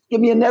bit. Just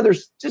give me another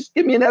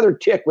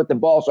tick with the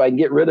ball so I can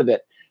get rid of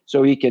it.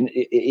 So he can.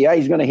 Yeah,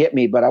 he's going to hit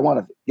me, but I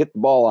want to get the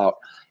ball out.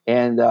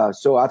 And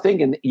so I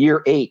think in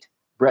year 8,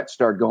 Brett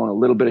started going a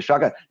little bit of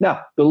shotgun.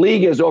 Now the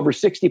league is over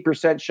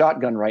 60%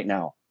 shotgun right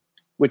now,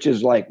 which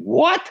is like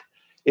what?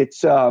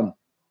 It's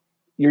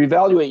you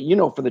evaluate,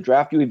 for the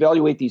draft, you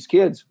evaluate these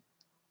kids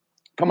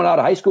coming out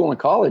of high school and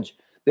college.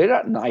 They're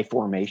not in I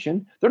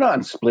formation. They're not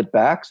in split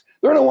backs.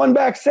 They're in a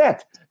 1-back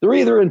set. They're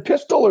either in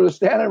pistol or they're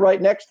standing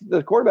right next to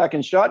the quarterback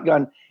in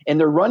shotgun, and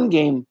their run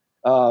game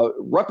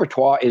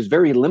repertoire is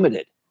very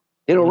limited.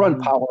 They don't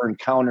run power and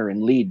counter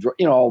and lead,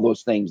 all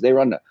those things. They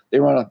run a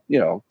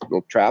little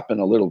trap and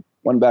a little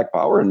 1-back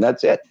power, and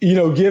that's it.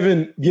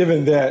 Given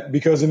that,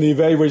 because in the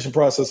evaluation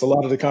process, a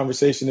lot of the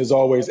conversation is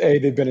always,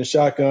 they've been in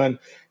shotgun.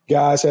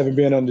 Guys haven't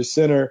been under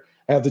center,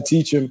 have to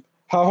teach them.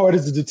 How hard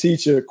is it to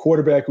teach a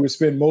quarterback who has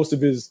spent most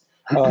of his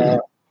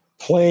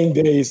playing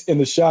days in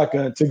the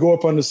shotgun to go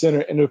up under center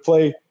and to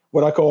play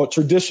what I call a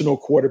traditional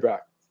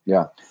quarterback?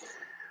 Yeah.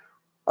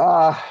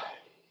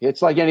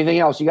 It's like anything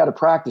else. You got to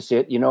practice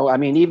it. I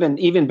mean,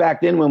 even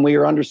back then when we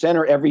were under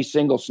center every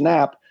single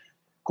snap,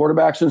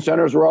 quarterbacks and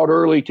centers were out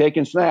early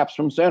taking snaps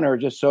from center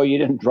just so you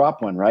didn't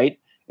drop one, right?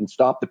 And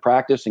stop the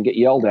practice and get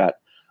yelled at.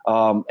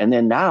 And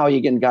then now you're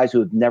getting guys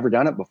who have never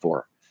done it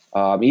before.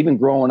 Even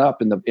growing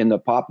up in the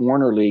Pop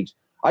Warner leagues,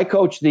 I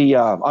coached the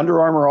Under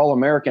Armour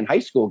All-American high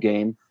school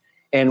game,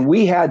 and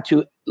we had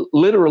to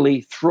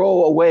literally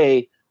throw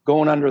away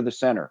going under the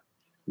center.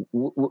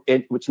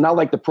 It's not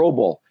like the Pro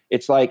Bowl.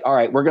 It's like, all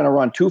right, we're going to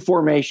run 2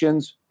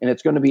 formations, and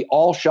it's going to be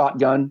all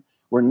shotgun.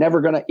 We're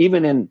never going to,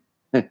 even in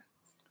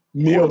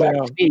kneel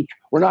down speak,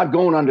 we're not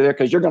going under there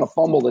because you're going to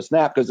fumble the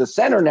snap because the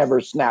center never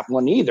snapped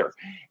one either.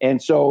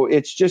 And so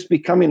it's just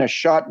becoming a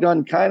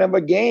shotgun kind of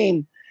a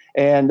game,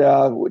 and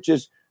which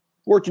is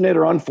fortunate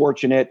or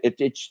unfortunate.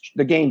 It's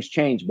the game's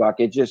changed, Buck.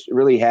 It just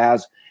really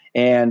has.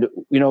 And,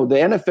 the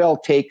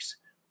NFL takes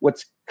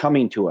what's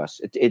coming to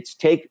us.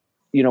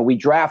 We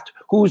draft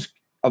who's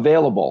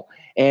available.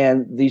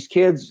 And these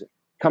kids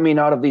coming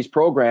out of these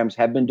programs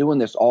have been doing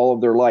this all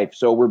of their life.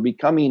 So we're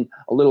becoming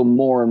a little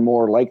more and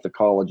more like the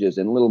colleges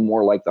and a little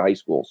more like the high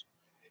schools.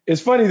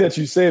 It's funny that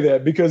you say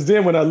that, because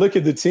then when I look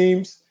at the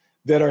teams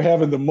that are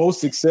having the most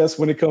success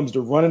when it comes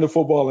to running the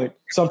football and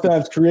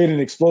sometimes creating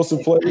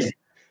explosive plays,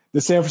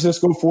 the San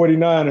Francisco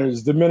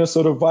 49ers, the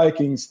Minnesota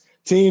Vikings,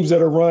 teams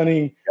that are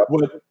running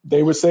what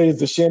they would say is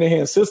the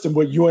Shanahan system.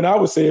 What you and I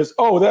would say is,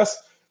 that's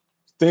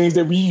things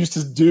that we used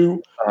to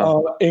do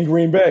in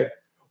Green Bay.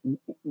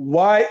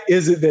 Why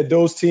is it that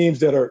those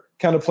teams that are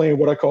kind of playing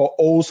what I call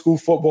old school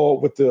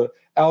football with the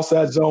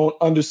outside zone,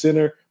 under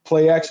center,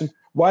 play action,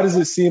 why does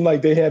it seem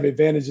like they have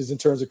advantages in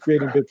terms of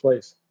creating big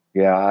plays?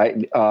 Yeah,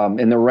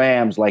 and the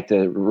Rams like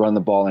to run the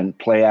ball and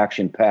play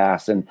action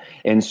pass,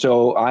 and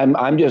so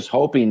I'm just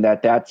hoping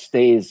that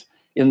stays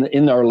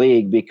in our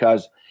league,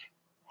 because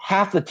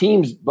half the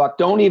teams, Buck,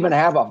 don't even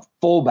have a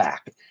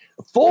fullback.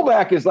 A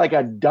fullback is like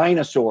a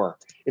dinosaur.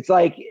 It's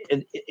like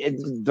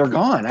they're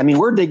gone. I mean,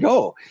 where'd they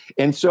go?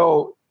 And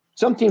so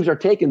some teams are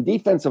taking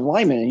defensive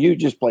linemen, and you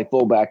just play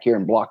fullback here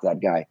and block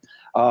that guy.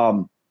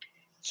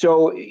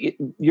 So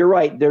you're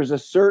right. There's a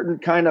certain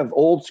kind of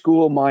old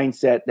school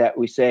mindset that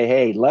we say,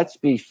 hey, let's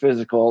be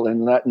physical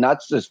and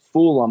not just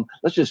fool them.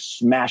 Let's just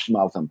smash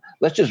mouth them.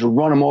 Let's just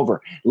run them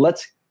over.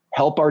 Let's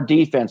help our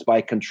defense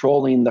by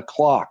controlling the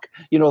clock.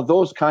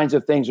 Those kinds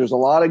of things. There's a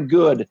lot of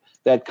good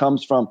that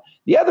comes from.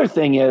 The other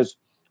thing is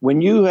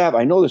when you have,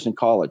 I know this in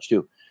college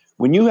too,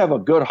 when you have a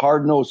good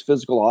hard-nosed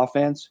physical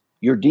offense,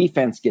 your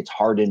defense gets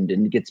hardened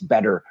and gets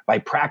better by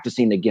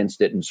practicing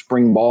against it and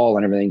spring ball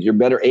and everything. You're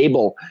better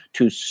able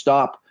to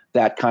stop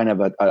that kind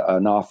of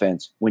an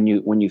offense when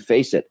you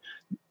face it.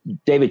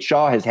 David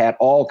Shaw has had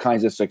all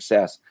kinds of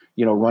success,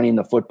 running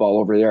the football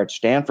over there at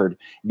Stanford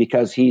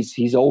because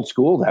he's old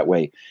school that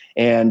way.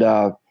 And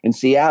in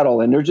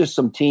Seattle, and there's just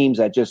some teams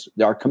that just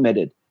are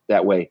committed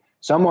that way.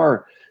 Some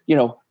are,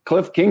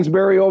 Cliff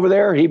Kingsbury over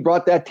there. He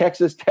brought that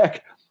Texas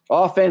Tech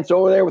offense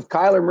over there with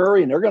Kyler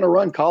Murray, and they're going to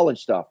run college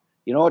stuff.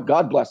 You know what?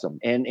 God bless him.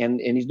 And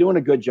he's doing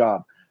a good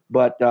job.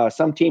 But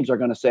some teams are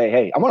going to say,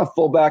 hey, I want a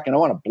fullback and I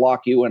want to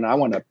block you and I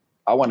want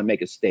to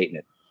make a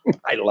statement.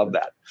 I love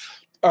that.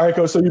 All right,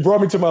 Coach. So you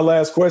brought me to my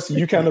last question.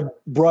 You kind of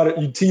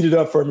you teed it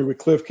up for me with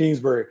Cliff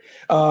Kingsbury.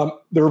 The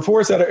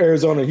reports out of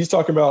Arizona, he's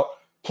talking about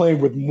playing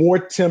with more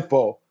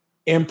tempo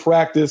in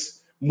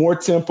practice, more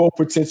tempo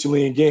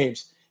potentially in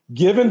games.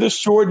 Given the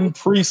shortened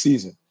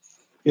preseason,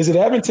 is it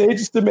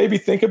advantageous to maybe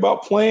think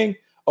about playing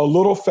a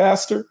little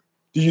faster?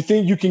 Do you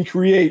think you can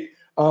create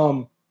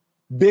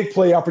big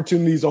play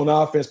opportunities on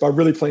offense by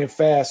really playing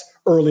fast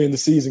early in the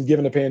season,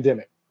 given the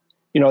pandemic?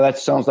 That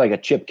sounds like a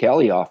Chip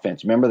Kelly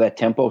offense. Remember that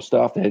tempo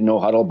stuff? They had no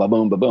huddle,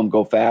 ba-boom, ba-boom,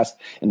 go fast,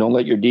 and don't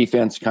let your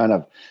defense kind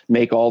of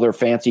make all their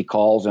fancy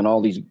calls and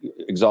all these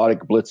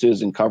exotic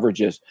blitzes and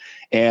coverages.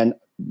 And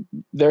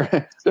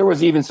there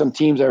was even some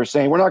teams that were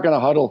saying, we're not going to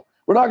huddle.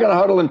 We're not going to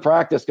huddle in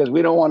practice because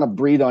we don't want to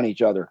breathe on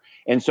each other.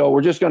 And so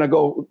we're just going to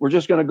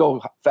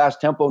go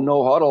fast tempo,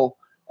 no huddle.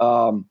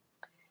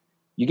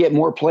 You get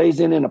more plays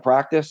in a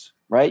practice,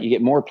 right? You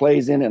get more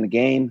plays in a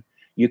game.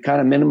 You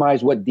kind of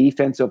minimize what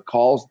defensive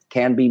calls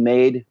can be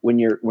made when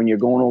you're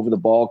going over the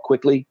ball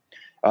quickly.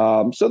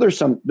 So there's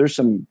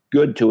some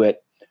good to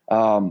it.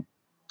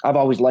 I've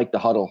always liked the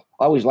huddle.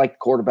 I always liked the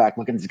quarterback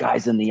looking these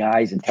guys in the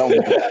eyes and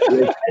telling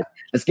them,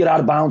 let's get out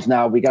of bounds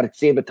now. We got to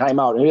save a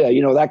timeout.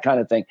 Yeah, that kind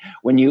of thing.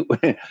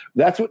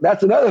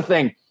 That's another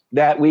thing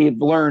that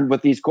we've learned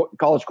with these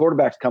college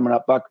quarterbacks coming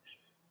up, Buck.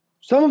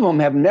 Some of them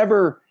have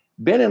never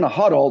been in a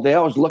huddle. They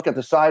always look at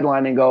the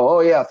sideline and go, oh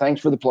yeah,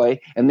 thanks for the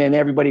play. And then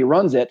everybody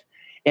runs it.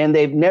 And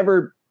they've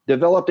never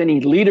developed any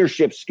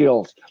leadership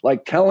skills,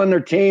 like telling their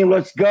team,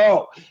 let's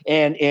go.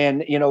 And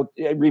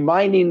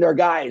reminding their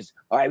guys,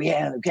 all right, we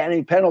can't have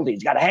any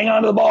penalties. Got to hang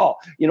on to the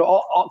ball.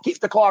 I'll keep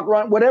the clock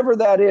running, whatever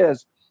that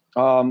is.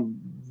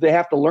 They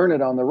have to learn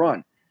it on the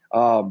run.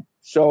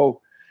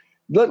 So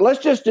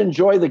let's just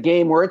enjoy the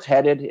game where it's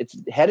headed. It's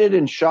headed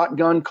in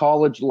shotgun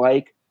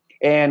college-like.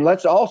 And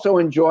let's also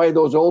enjoy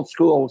those old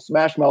school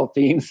smash mouth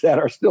teams that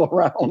are still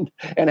around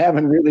and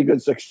having really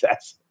good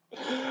success.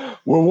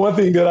 Well, one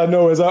thing that I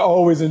know is I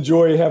always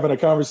enjoy having a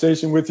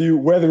conversation with you,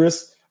 whether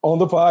it's on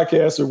the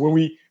podcast or when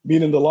we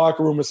meet in the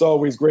locker room. It's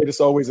always great. It's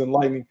always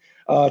enlightening.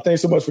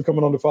 Thanks so much for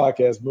coming on the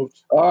podcast,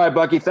 Mooch. All right,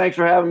 Bucky. Thanks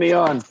for having me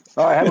on.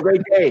 All right, have a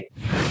great day.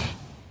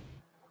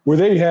 Well,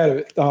 there you have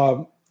it.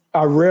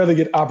 I rarely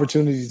get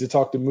opportunities to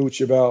talk to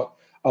Mooch about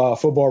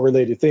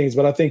football-related things,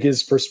 but I think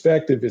his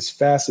perspective is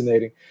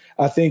fascinating.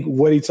 I think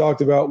what he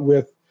talked about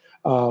with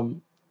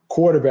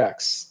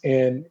quarterbacks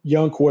and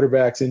young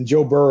quarterbacks and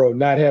Joe Burrow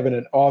not having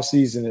an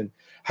offseason and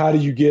how do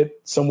you get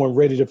someone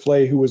ready to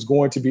play who is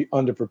going to be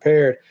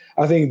underprepared?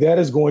 I think that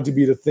is going to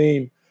be the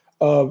theme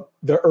of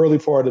the early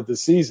part of the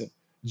season.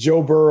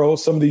 Joe Burrow,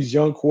 some of these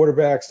young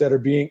quarterbacks that are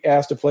being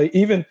asked to play,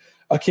 even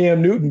a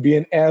Cam Newton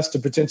being asked to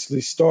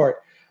potentially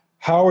start.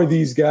 How are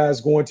these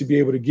guys going to be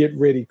able to get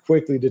ready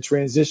quickly to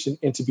transition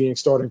into being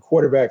starting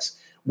quarterbacks?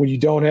 When you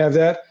don't have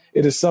that,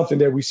 it is something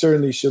that we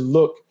certainly should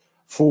look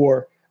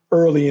for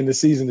early in the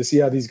season to see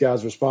how these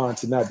guys respond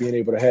to not being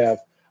able to have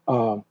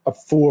a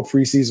full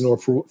preseason or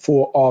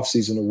full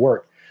offseason of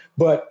work.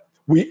 But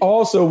we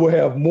also will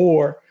have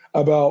more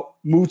about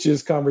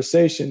Mooch's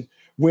conversation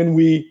when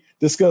we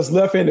discuss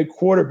left-handed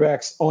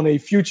quarterbacks on a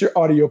future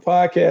audio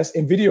podcast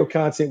and video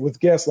content with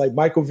guests like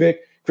Michael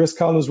Vick, Chris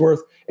Collinsworth,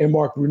 and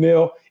Mark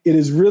Brunell. It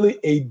is really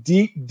a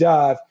deep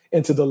dive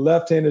into the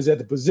left-handers at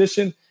the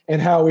position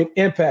and how it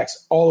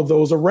impacts all of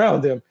those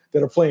around them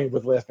that are playing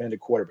with left-handed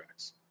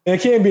quarterbacks. And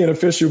it can't be an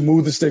official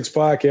Move the Sticks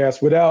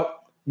podcast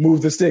without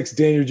Move the Sticks,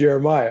 Daniel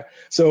Jeremiah.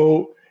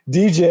 So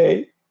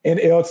DJ and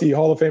LT,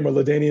 Hall of Famer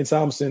LaDainian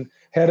Thompson,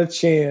 had a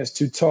chance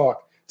to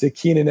talk to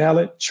Keenan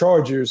Allen,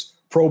 Chargers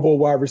Pro Bowl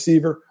wide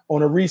receiver,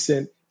 on a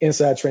recent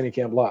Inside Training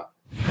Camp Live.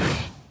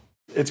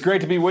 It's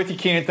great to be with you,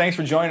 Keenan. Thanks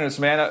for joining us,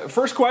 man.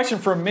 First question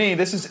from me.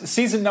 This is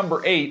season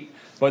number 8,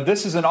 but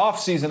this is an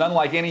off season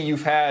unlike any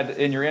you've had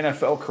in your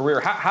NFL career.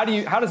 How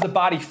does the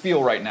body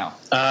feel right now?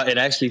 It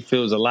actually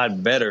feels a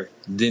lot better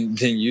than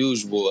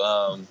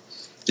usual.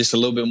 Just a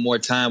little bit more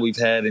time we've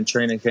had in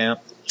training camp.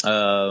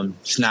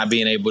 Just not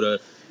being able to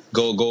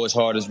go as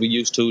hard as we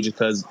used to just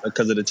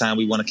because of the time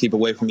we want to keep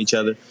away from each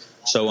other.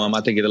 So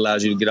I think it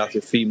allows you to get off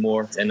your feet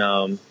more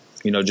and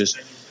just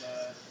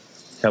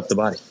help the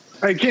body.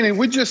 Hey, Kenny,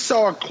 we just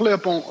saw a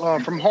clip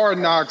from Hard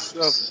Knocks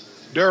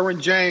of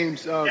Derwin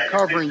James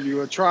covering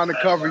you or trying to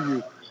cover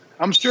you.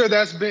 I'm sure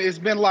it's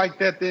been like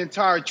that the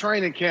entire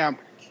training camp,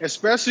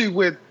 especially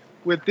with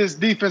this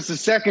defensive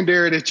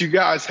secondary that you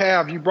guys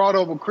have. You brought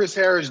over Chris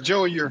Harris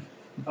Jr.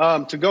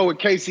 To go with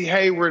Casey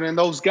Hayward and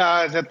those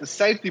guys at the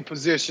safety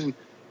position,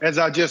 as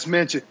I just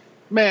mentioned.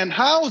 Man,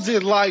 how is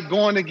it like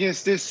going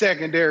against this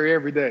secondary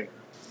every day?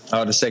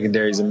 Oh, the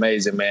secondary is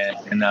amazing, man.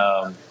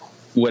 And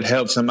what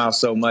helps them out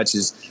so much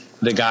is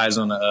the guys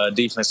on the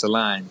defensive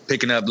line.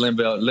 Picking up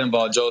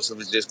Linval Joseph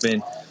has just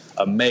been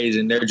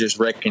amazing. They're just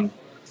wrecking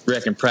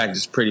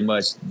practice pretty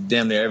much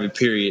damn near every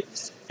period.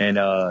 And,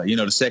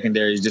 the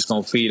secondary is just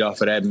going to feed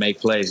off of that and make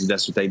plays.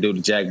 That's what they do.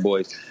 The Jack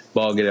boys,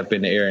 ball get up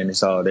in the air, and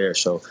it's all there.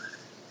 So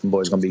the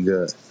boys going to be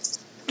good.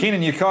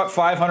 Keenan, you caught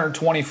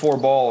 524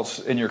 balls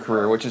in your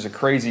career, which is a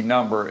crazy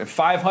number. And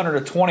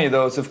 520 of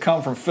those have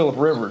come from Phillip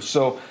Rivers.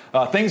 So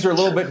things are a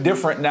little bit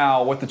different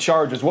now with the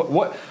Chargers.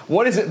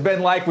 What has it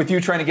been like with you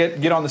trying to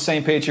get on the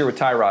same page here with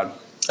Tyrod?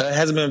 It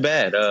hasn't been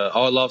bad.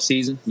 All off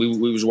season,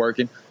 we was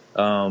working.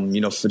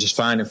 For just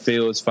finding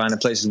fields, finding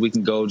places we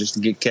can go just to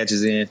get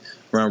catches in,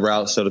 run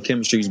routes. So the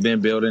chemistry's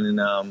been building,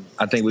 and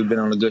I think we've been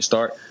on a good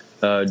start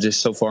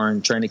just so far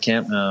in training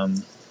camp.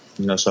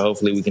 So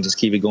hopefully we can just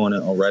keep it going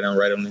right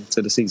on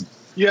into the season.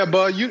 Yeah,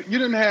 but you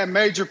didn't have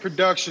major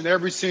production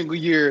every single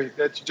year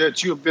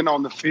that you have been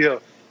on the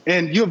field.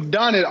 And you've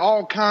done it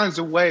all kinds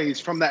of ways,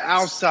 from the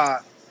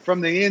outside,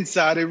 from the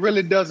inside. It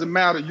really doesn't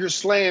matter. You're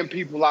slaying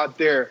people out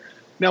there.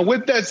 Now,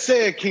 with that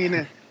said,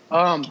 Keenan,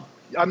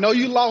 I know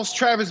you lost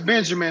Travis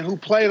Benjamin, who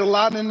played a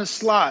lot in the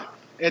slot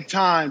at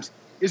times.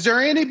 Is there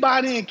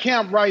anybody in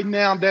camp right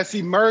now that's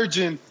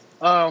emerging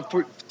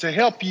to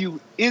help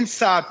you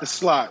inside the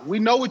slot? We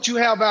know what you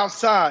have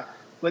outside,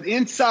 but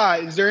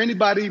inside, is there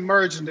anybody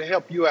emerging to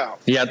help you out?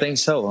 Yeah, I think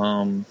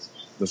so.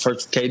 The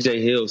first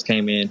KJ Hills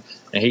came in,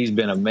 and he's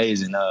been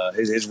amazing.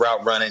 His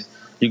route running,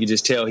 you can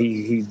just tell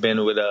he's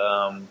been with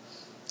a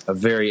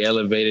very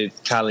elevated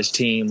college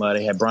team.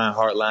 They had Brian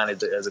Hartline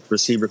as a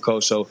receiver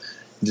coach, so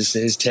just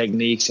his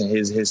techniques and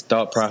his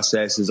thought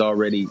process is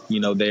already,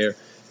 there.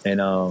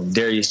 And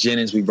Darius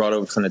Jennings, we brought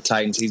over from the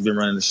Titans. He's been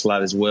running the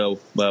slot as well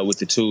with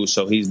the tools,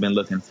 so he's been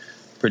looking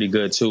pretty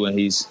good too. And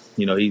he's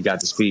got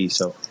the speed.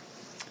 So,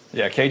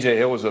 yeah, KJ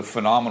Hill was a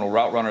phenomenal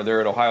route runner there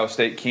at Ohio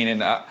State.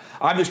 Keenan,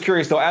 I'm just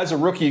curious though. As a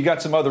rookie, you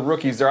got some other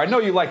rookies there. I know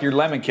you like your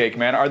lemon cake,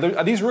 man.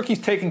 Are these rookies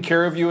taking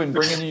care of you and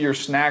bringing you your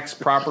snacks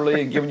properly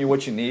and giving you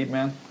what you need,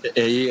 man?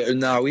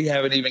 No, we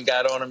haven't even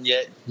got on them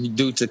yet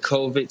due to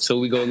COVID. So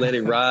we gonna let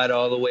it ride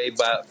all the way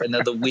by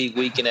another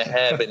week and a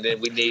half, and then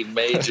we need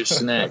major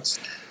snacks.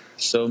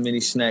 So many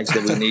snacks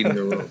that we need in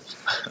the room.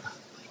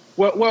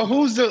 Well,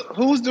 who's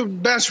the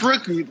best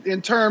rookie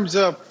in terms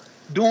of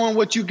doing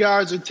what you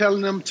guys are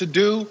telling them to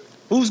do?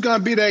 Who's going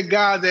to be that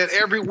guy that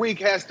every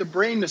week has to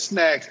bring the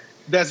snacks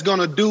that's going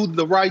to do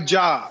the right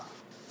job?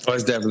 Oh,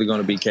 it's definitely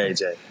going to be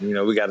KJ.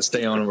 We got to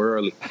stay on him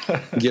early.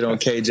 Get on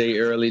KJ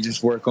early,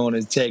 just work on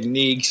his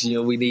techniques.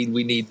 We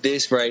need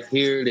this right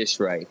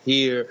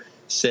here.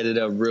 Set it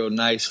up real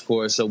nice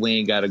for us so we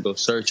ain't got to go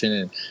searching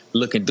and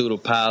looking through the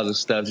piles of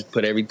stuff. Just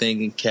put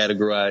everything in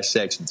categorized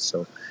sections.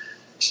 So it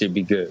should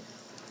be good.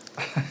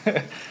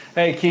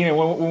 Hey, Keenan,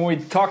 when we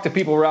talk to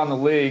people around the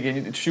league,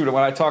 and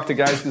when I talk to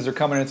guys as they're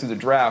coming into the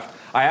draft,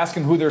 I ask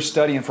them who they're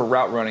studying for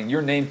route running.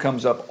 Your name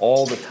comes up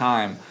all the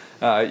time.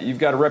 You've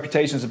got a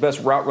reputation as the best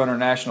route runner in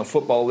the National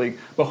Football League.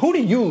 But who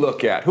do you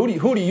look at? Who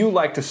do you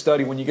like to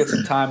study when you get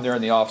some time there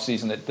in the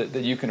offseason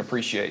that you can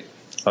appreciate?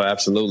 Oh,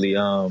 absolutely.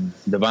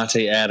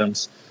 Devontae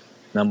Adams,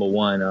 number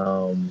one.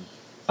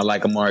 I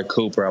like Amari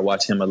Cooper. I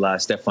watch him a lot.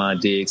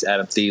 Stephon Diggs,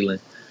 Adam Thielen,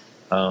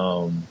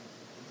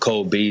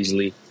 Cole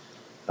Beasley,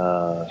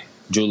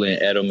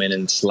 Julian Edelman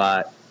in the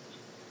slot.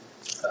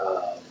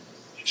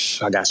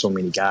 I got so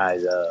many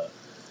guys.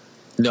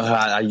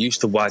 I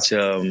used to watch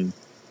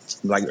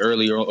like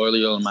earlier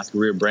on in my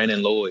career,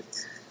 Brandon Lloyd.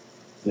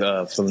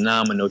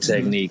 Phenomenal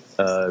technique,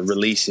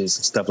 releases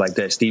and stuff like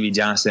that. Stevie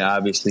Johnson,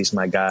 obviously, is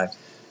my guy.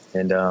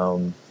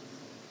 And,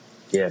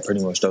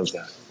 pretty much those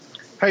guys.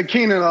 Hey,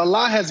 Keenan, a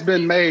lot has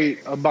been made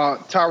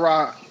about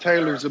Tyrod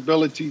Taylor's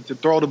ability to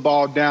throw the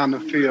ball down the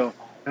field.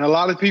 And a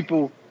lot of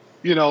people,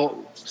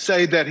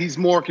 say that he's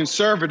more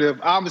conservative,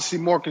 obviously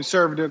more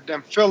conservative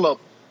than Phillip.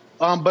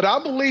 But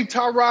I believe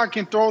Tyrod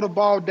can throw the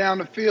ball down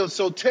the field.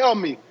 So tell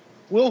me,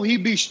 will he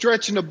be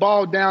stretching the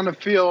ball down the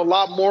field a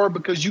lot more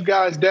because you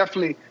guys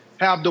definitely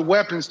have the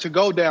weapons to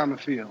go down the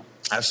field?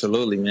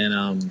 Absolutely,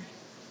 man.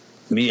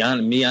 Me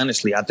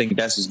honestly, I think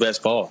that's his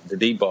best ball, the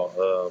deep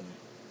ball.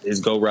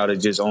 His go route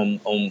is just on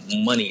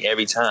money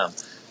every time.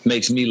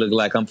 Makes me look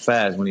like I'm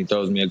fast when he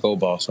throws me a go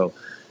ball. So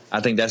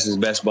I think that's his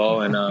best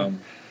ball. And,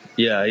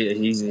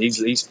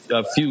 he's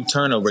a few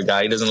turnover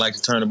guy. He doesn't like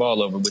to turn the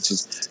ball over, which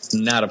is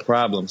not a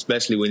problem,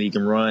 especially when he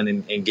can run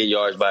and get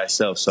yards by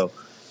himself. So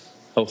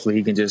hopefully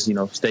he can just,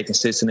 stay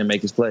consistent and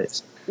make his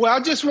plays. Well, I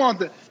just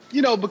want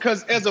to,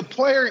 because as a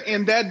player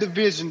in that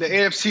division, the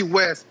AFC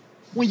West,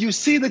 when you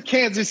see the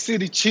Kansas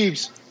City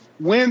Chiefs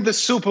win the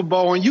Super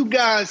Bowl, and you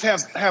guys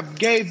have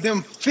gave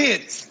them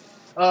fits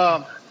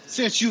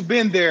since you've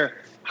been there,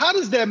 How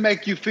does that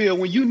make you feel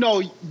when you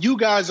know you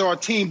guys are a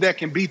team that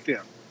can beat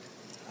them?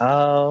 I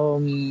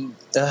don't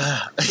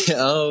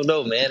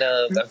know, man.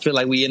 I feel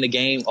like we in the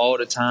game all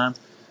the time.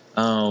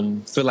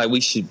 Feel like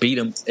we should beat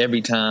them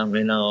every time.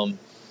 And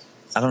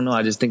I don't know.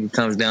 I just think it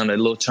comes down to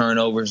little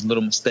turnovers,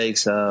 little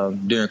mistakes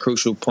during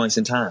crucial points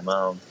in time.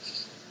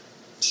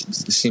 It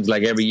seems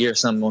like every year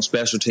something on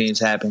special teams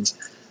happens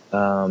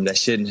that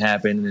shouldn't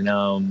happen.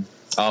 And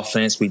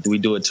offense, we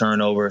do a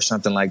turnover or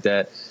something like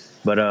that.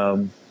 But, I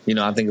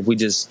think if we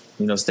just,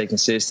 stay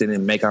consistent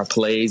and make our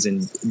plays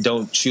and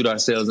don't shoot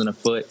ourselves in the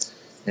foot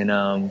and,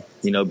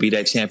 be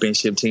that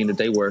championship team that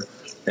they were,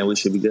 then we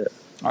should be good.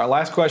 All right,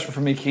 last question for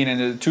me, Keenan,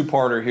 a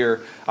two-parter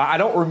here. I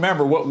don't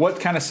remember what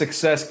kind of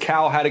success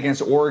Cal had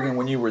against Oregon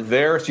when you were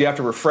there, so you have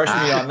to refresh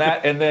me on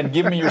that, and then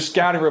give me your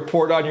scouting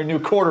report on your new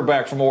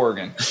quarterback from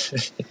Oregon.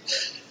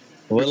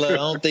 Well, I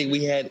don't think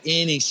we had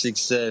any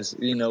success,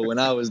 when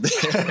I was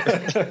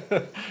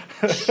there.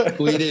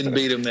 We didn't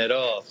beat him at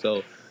all.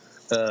 So,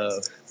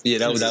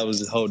 that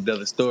was a whole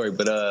other story.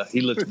 But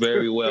he looked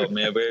very well,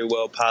 man, very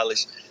well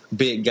polished.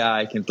 Big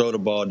guy, can throw the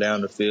ball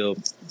down the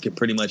field, can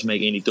pretty much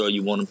make any throw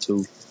you want him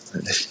to.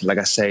 Like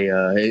I say,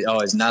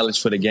 his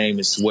knowledge for the game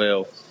as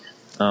well.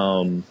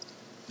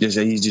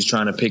 He's just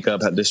trying to pick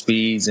up the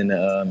speeds and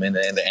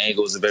the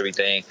angles of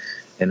everything,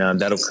 and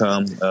that'll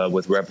come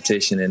with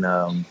repetition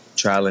and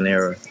trial and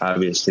error.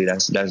 Obviously,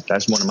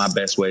 that's one of my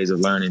best ways of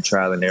learning,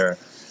 trial and error,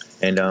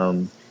 and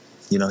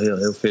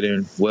he'll fit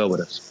in well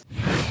with us.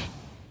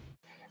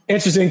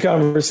 Interesting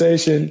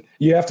conversation.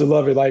 You have to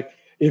love it. Like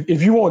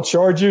if you want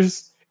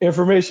Chargers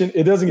information,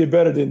 it doesn't get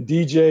better than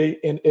DJ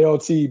and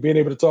LT being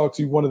able to talk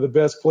to one of the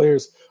best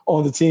players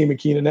on the team in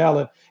Keenan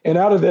Allen. And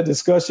out of that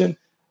discussion,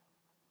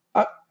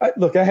 I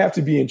have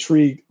to be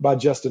intrigued by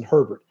Justin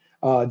Herbert.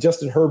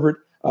 Justin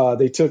Herbert,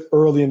 they took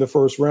early in the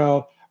first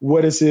round.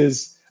 What has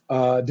his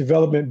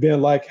development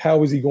been like?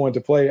 How is he going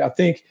to play? I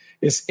think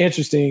it's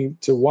interesting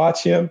to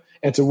watch him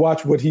and to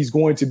watch what he's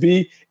going to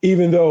be,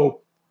 even though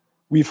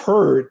we've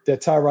heard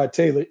that Tyrod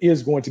Taylor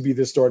is going to be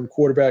the starting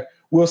quarterback.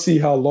 We'll see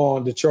how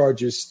long the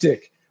Chargers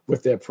stick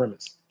with that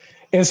premise.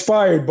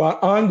 Inspired by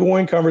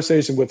ongoing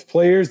conversation with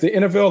players, the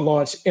NFL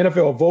launched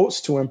NFL Votes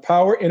to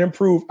empower and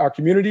improve our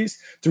communities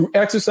through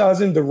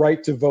exercising the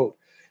right to vote.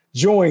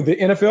 Join the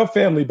NFL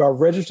family by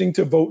registering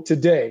to vote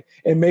today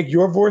and make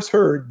your voice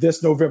heard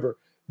this November.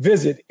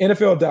 Visit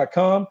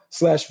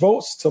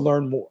NFL.com/votes to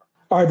learn more.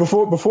 All right,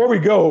 before we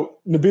go,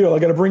 Nabil, I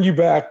got to bring you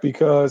back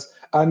because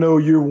I know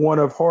you're one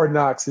of Hard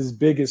Knocks'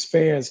 biggest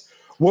fans.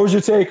 What was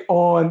your take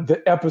on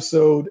the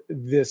episode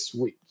this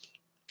week?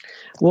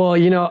 Well,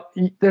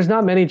 there's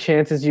not many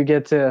chances you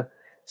get to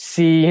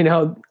see,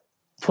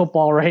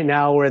 football right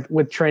now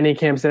with training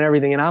camps and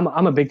everything. And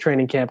I'm a big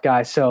training camp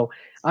guy, so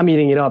I'm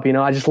eating it up.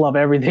 I just love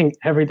everything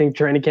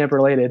training camp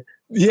related.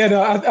 Yeah,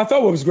 no, I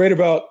thought what was great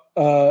about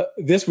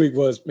this week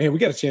was, man, we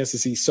got a chance to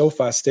see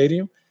SoFi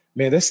Stadium.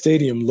 Man, that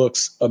stadium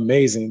looks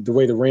amazing. The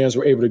way the Rams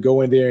were able to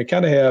go in there and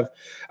kind of have,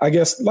 I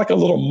guess, like a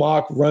little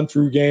mock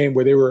run-through game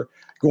where they were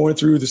going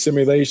through the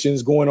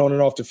simulations, going on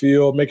and off the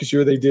field, making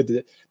sure they did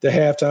the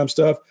halftime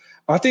stuff.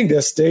 I think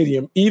that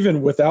stadium,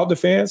 even without the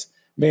fans,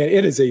 man,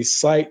 it is a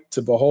sight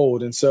to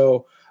behold. And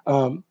so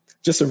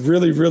just a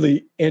really,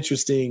 really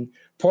interesting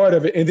part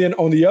of it. And then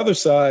on the other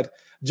side,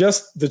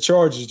 just the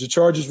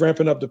Chargers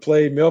ramping up the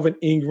play, Melvin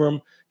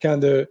Ingram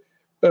kind of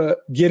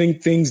getting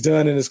things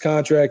done in his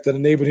contract that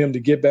enabled him to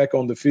get back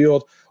on the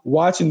field,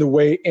 watching the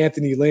way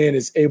Anthony Lynn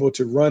is able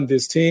to run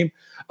this team,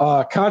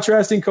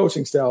 contrasting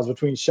coaching styles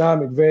between Sean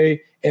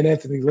McVay and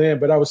Anthony Lynn,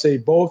 but I would say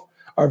both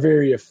are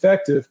very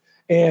effective.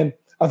 And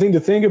I think the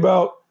thing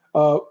about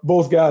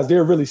both guys,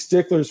 they're really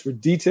sticklers for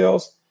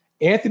details.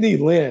 Anthony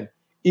Lynn,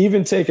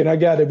 even taking a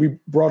guy that we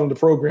brought on the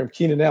program,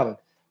 Keenan Allen,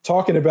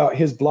 talking about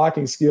his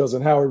blocking skills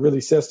and how it really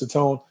sets the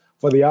tone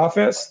for the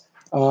offense.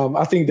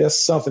 I think that's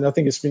something. I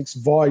think it speaks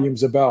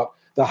volumes about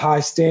the high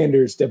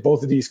standards that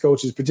both of these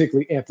coaches,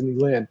 particularly Anthony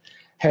Lynn,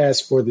 has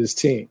for this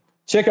team.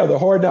 Check out the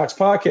Hard Knocks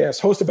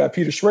podcast hosted by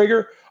Peter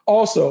Schrager.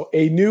 Also,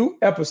 a new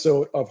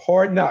episode of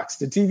Hard Knocks,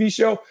 the TV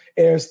show,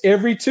 airs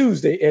every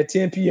Tuesday at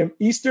 10 p.m.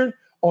 Eastern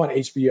on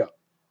HBO.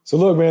 So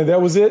look, man,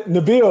 that was it.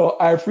 Nabil,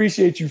 I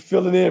appreciate you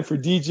filling in for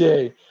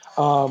DJ.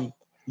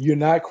 You're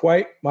not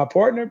quite my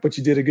partner, but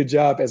you did a good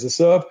job as a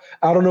sub.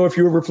 I don't know if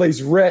you ever replace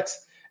Rhett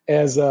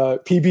as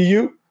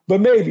PBU, but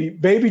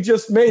maybe,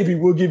 just maybe,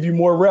 we'll give you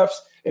more reps,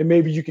 and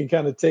maybe you can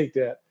kind of take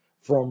that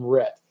from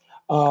Rhett.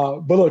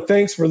 But look,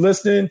 thanks for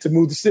listening to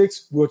Move the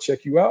Sticks. We'll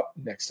check you out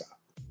next time.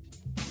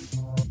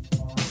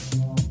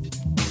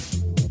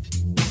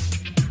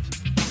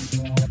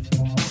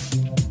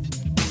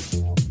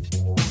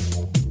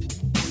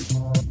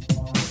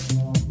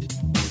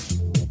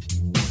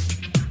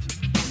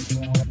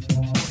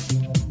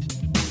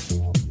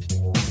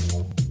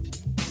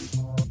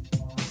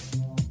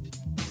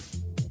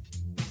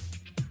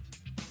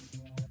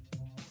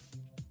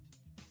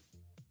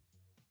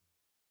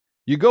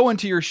 You go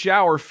into your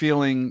shower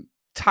feeling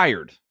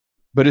tired,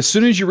 but as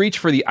soon as you reach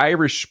for the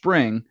Irish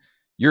Spring,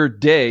 your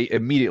day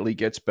immediately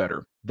gets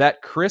better.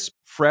 That crisp,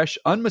 fresh,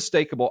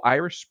 unmistakable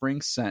Irish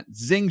Spring scent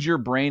zings your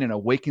brain and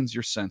awakens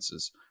your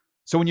senses.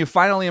 So when you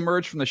finally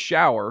emerge from the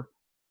shower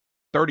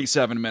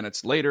 37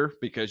 minutes later,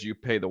 because you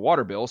pay the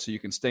water bill so you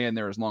can stay in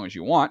there as long as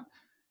you want,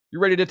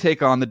 you're ready to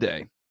take on the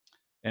day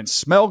and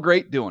smell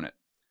great doing it.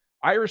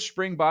 Irish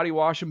Spring Body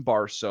Wash and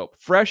Bar Soap.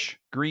 Fresh,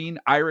 green,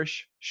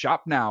 Irish.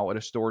 Shop now at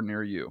a store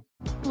near you.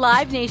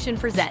 Live Nation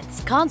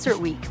presents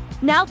Concert Week.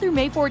 Now through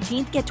May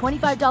 14th, get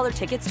 $25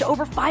 tickets to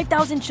over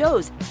 5,000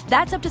 shows.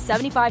 That's up to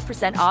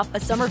 75% off a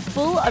summer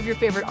full of your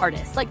favorite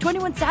artists like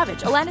 21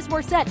 Savage, Alanis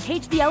Morissette,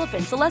 Cage the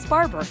Elephant, Celeste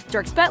Barber,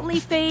 Dierks Bentley,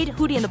 Fade,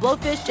 Hootie and the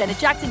Blowfish, Janet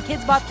Jackson,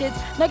 Kids Bop Kids,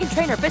 Meghan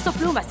Trainor, Bissell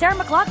Pluma, Sarah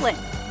McLachlan.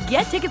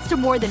 Get tickets to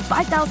more than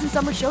 5,000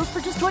 summer shows for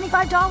just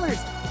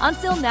 $25. On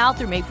sale now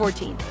through May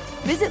 14th.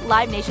 Visit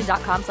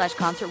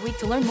LiveNation.com/Concert Week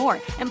to learn more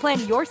and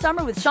plan your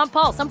summer with Sean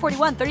Paul, Sum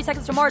 41, 30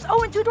 Seconds to Mars,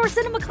 and Two Door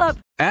Cinema Club.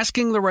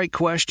 Asking the right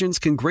questions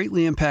can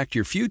greatly impact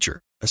your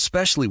future,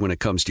 especially when it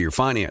comes to your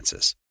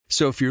finances.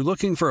 So if you're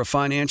looking for a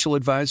financial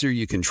advisor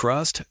you can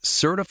trust,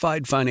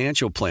 certified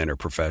financial planner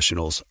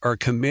professionals are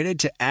committed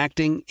to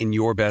acting in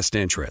your best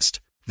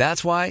interest.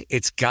 That's why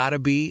it's got to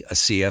be a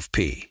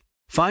CFP.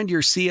 Find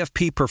your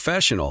CFP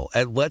professional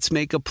at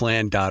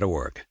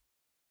letsmakeaplan.org.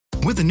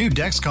 With the new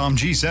Dexcom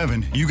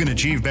G7, you can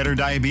achieve better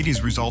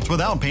diabetes results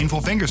without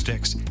painful finger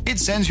sticks. It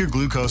sends your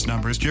glucose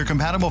numbers to your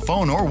compatible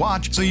phone or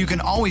watch so you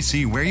can always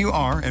see where you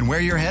are and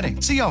where you're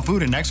heading. See how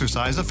food and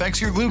exercise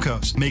affects your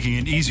glucose, making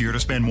it easier to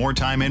spend more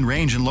time in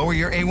range and lower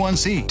your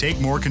A1C.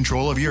 Take more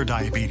control of your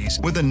diabetes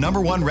with the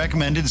 #1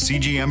 recommended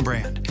CGM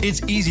brand.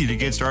 It's easy to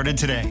get started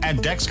today at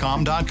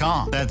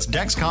Dexcom.com. That's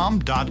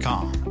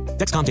Dexcom.com.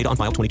 Dexcom data on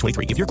file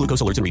 2023. If your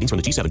glucose alerts and readings from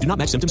the G7 do not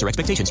match symptoms or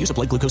expectations, use a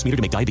blood glucose meter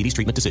to make diabetes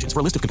treatment decisions.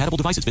 For a list of compatible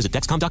devices, visit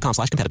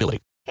Dexcom.com/compatibility.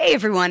 Hey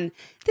everyone,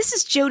 this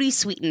is Jody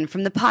Sweeten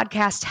from the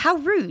podcast How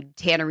Rude,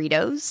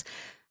 Tanneritos.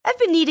 I've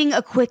been needing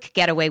a quick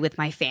getaway with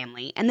my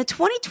family, and the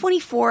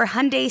 2024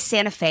 Hyundai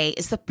Santa Fe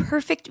is the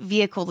perfect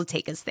vehicle to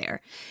take us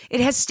there. It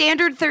has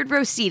standard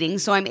third-row seating,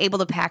 so I'm able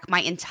to pack my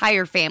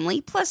entire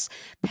family, plus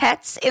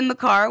pets, in the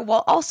car,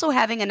 while also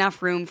having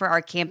enough room for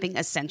our camping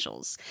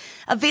essentials.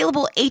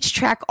 Available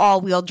H-Track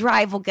all-wheel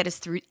drive will get us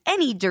through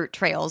any dirt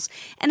trails,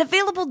 and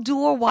available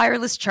dual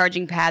wireless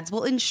charging pads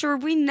will ensure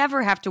we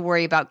never have to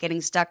worry about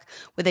getting stuck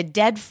with a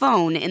dead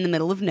phone in the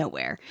middle of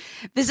nowhere.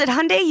 Visit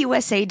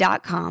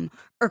HyundaiUSA.com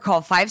or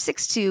call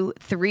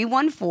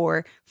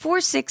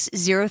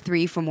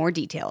 562-314-4603 for more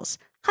details.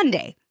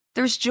 Hyundai,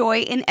 there's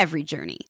joy in every journey.